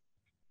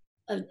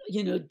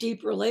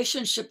deep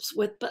relationships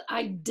with, but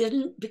I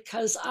didn't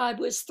because I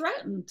was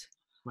threatened.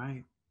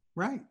 Right.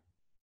 Right.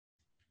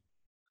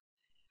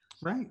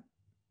 Right.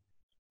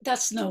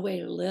 That's no way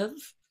to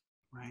live.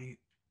 Right.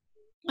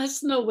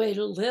 That's no way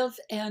to live.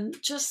 And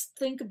just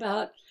think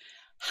about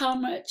how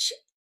much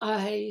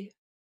I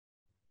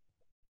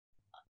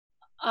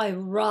I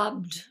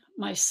robbed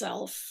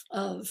myself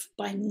of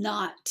by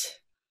not.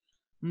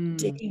 Mm.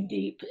 digging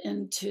deep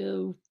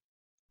into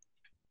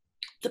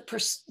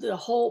the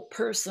whole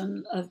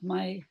person of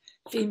my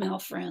female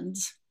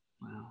friends.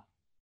 Wow.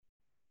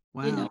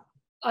 You know,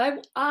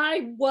 Wow.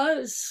 I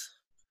was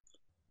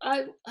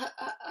I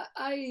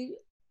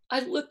I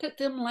looked at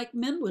them like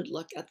men would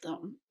look at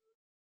them.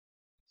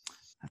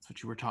 That's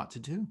what you were taught to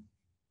do.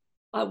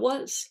 I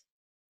was,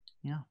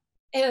 Yeah.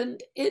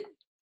 and it's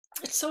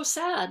so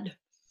sad.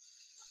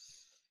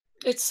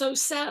 It's so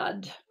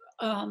sad.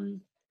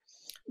 Um,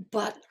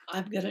 but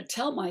I'm going to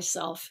tell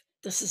myself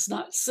this is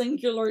not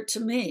singular to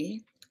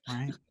me.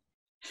 Right.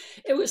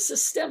 It was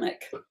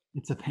systemic.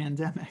 It's a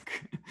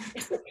pandemic.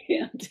 It's a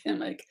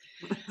pandemic.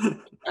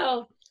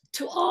 So,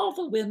 to all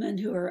the women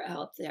who are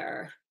out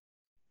there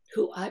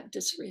who I've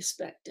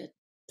disrespected,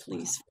 Wow.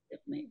 please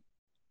forgive me.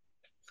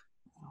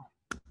 Wow.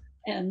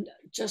 And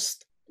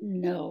just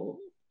know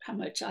how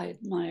much I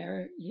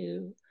admire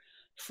you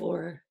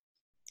for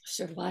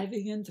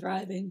surviving and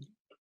thriving.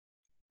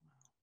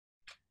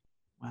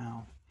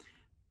 Wow.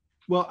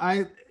 Well,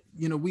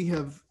 we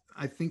have,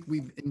 I think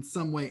we've in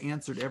some way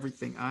answered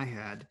everything I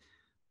had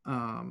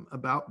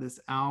about this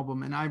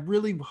album. And I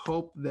really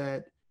hope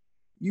that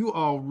you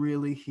all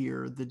really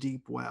hear the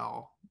deep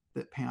well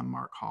that Pam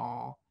Mark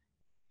Hall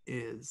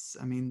is.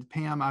 I mean,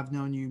 Pam, I've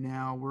known you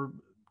now, we're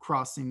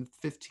crossing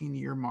the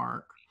 15-year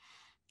mark.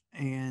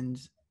 And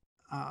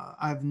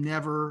I've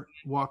never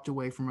walked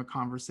away from a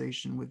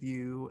conversation with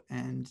you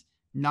and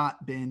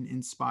not been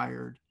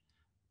inspired,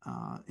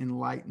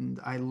 enlightened.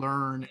 I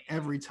learn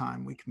every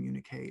time we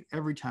communicate,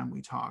 every time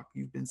we talk.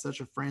 You've been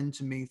such a friend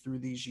to me through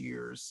these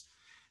years.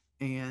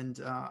 And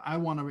I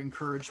want to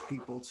encourage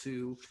people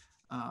to,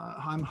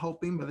 I'm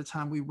hoping by the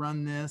time we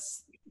run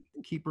this,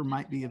 Keeper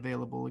might be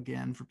available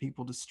again for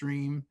people to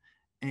stream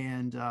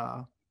and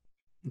download.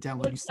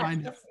 What You does that,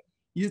 signed it.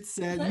 You what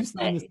said does you that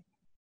signed this say?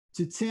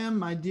 to Tim,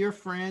 my dear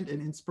friend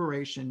and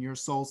inspiration, your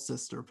soul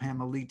sister,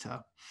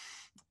 Pamelita.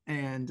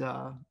 And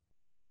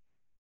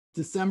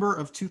December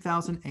of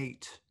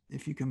 2008,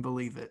 if you can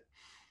believe it.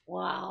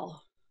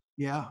 Wow.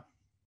 Yeah.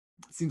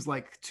 It seems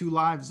like 2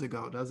 lives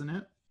ago, doesn't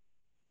it?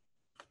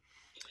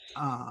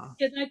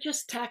 Can I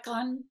just tack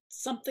on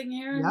something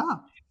here? Yeah.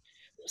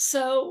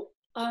 So,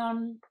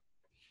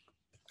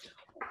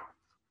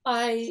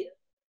 I,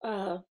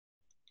 uh,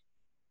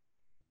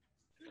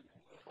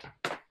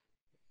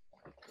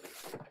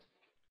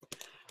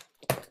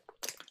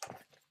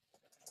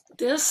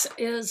 this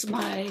is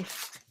my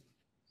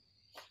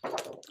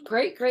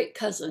great great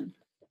cousin.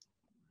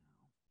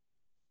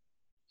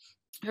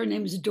 Her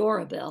name is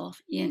Dora Bell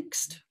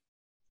Yingst.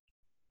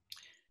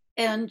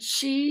 And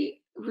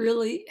she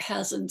really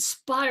has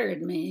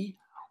inspired me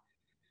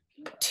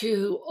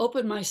to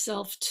open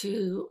myself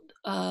to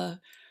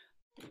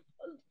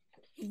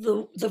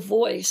the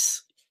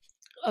voice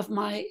of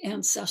my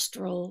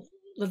ancestral,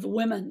 of the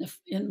women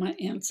in my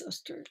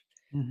ancestor.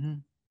 Mm-hmm.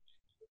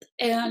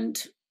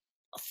 And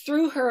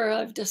through her,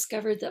 I've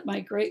discovered that my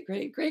great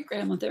great great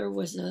grandmother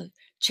was a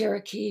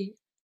Cherokee Wow.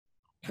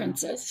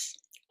 princess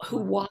who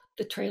Wow. walked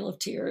the Trail of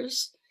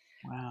Tears.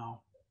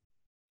 Wow.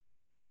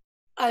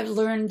 I've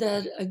learned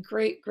that a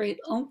great great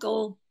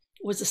uncle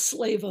was a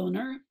slave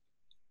owner.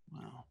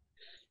 Wow.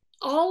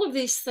 All of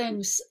these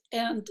things,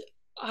 and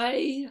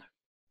I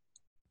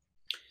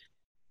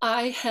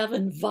I have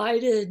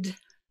invited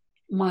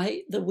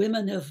the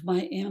women of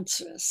my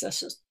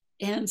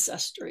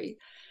ancestry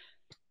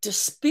to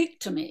speak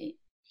to me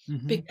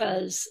Mm-hmm.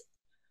 because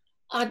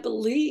I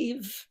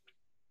believe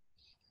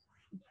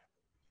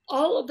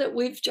all of that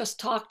we've just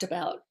talked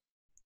about.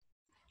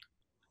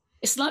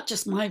 It's not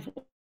just my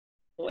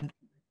voice;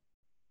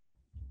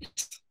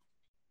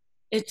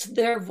 it's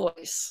their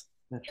voice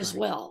That's as right.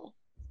 well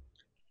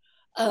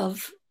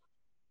of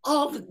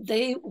all that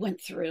they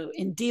went through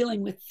in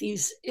dealing with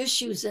these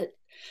issues that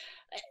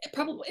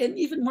probably in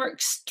even more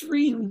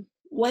extreme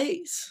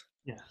ways.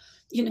 Yes.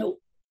 You know,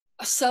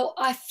 so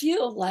I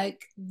feel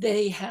like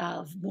they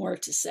have more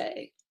to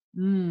say.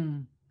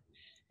 Mm.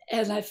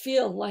 And I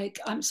feel like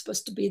I'm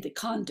supposed to be the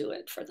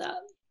conduit for that.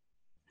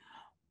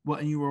 Well,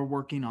 and you were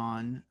working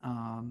on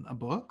a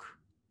book?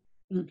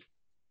 Mm.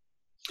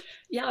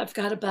 Yeah, I've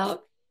got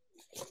about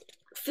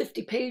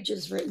 50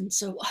 pages written,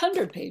 so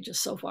 100 pages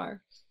so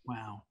far.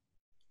 Wow.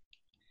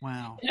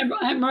 Wow. And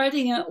I'm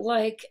writing it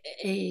like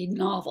a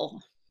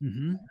novel.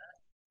 Mm-hmm.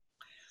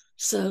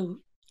 So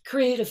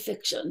creative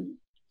fiction,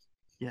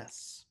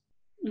 Yes.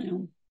 you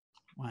know,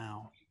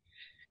 Wow.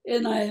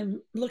 and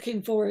I'm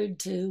looking forward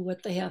to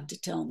what they have to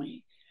tell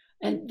me.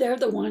 And they're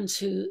the ones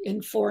who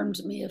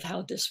informed me of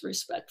how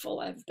disrespectful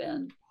I've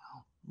been.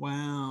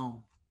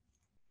 Wow.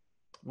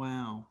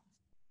 Wow.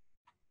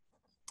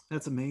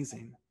 That's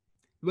amazing.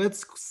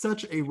 That's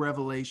such a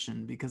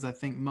revelation because I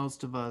think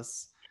most of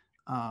us,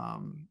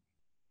 um,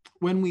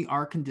 when we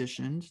are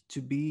conditioned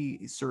to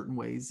be certain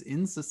ways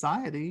in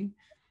society,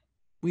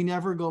 we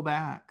never go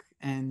back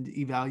and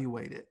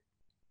evaluate it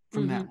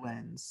from Mm-hmm. that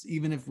lens.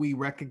 Even if we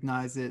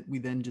recognize it, we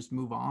then just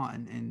move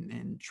on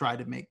and try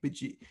to make.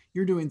 But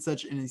you're doing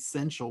such an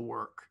essential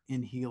work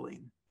in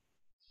healing.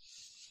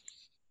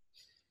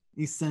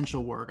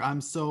 Essential work.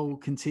 I'm so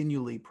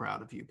continually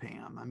proud of you,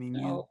 Pam. I mean,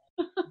 you No,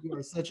 you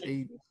are such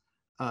a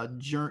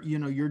journey. You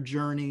know, your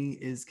journey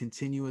is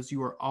continuous.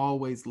 You are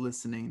always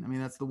listening. I mean,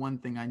 that's the one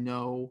thing I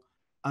know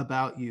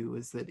about you,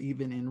 is that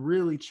even in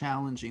really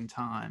challenging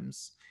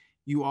times,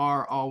 you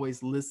are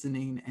always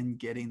listening and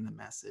getting the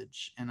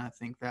message. And I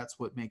think that's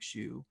what makes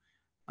you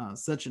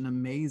such an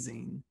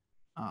amazing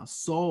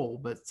soul,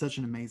 but such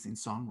an amazing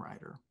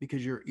songwriter,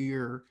 because your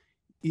ear,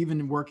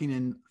 even working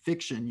in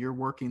fiction, you're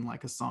working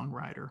like a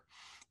songwriter.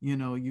 You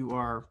know, you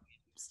are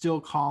still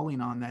calling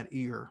on that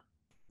ear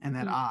and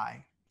that mm,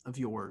 eye of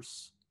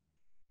yours.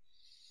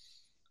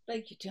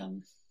 thank you,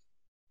 Tim.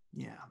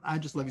 Yeah, I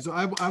just love you. So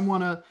I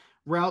want to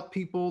route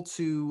people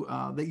to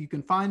that you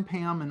can find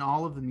Pam in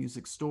all of the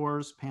music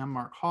stores, Pam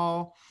Mark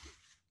Hall.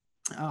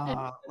 And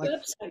the Like,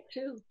 website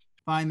too.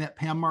 find that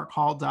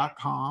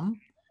pammarkhall.com.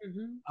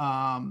 Hmm.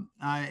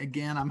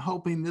 I'm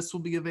hoping this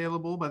will be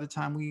available by the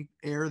time we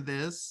air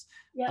this.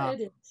 Yeah, Uh,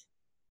 it is.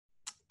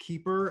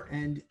 Keeper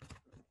and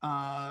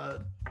uh,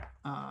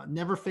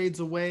 Never Fades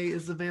Away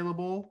is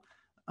available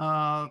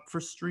for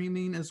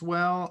streaming as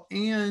well.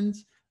 And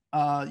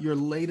your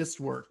latest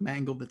work,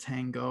 Mangle the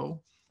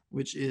Tango,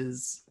 which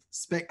is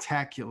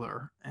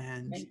spectacular.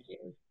 And, Thank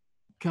you.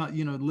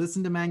 you know,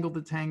 listen to Mangle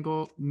the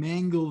Tango.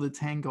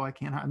 I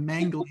can't, I'm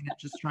mangling it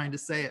just trying to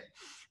say it.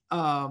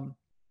 Um,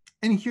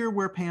 and hear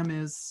where Pam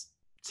is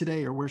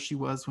today, or where she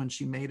was when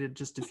she made it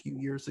just a few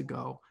years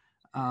ago.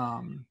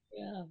 Um,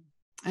 Yeah,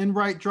 and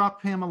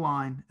drop Pam a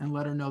line and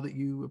let her know that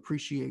you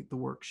appreciate the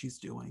work she's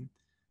doing.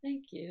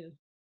 thank you.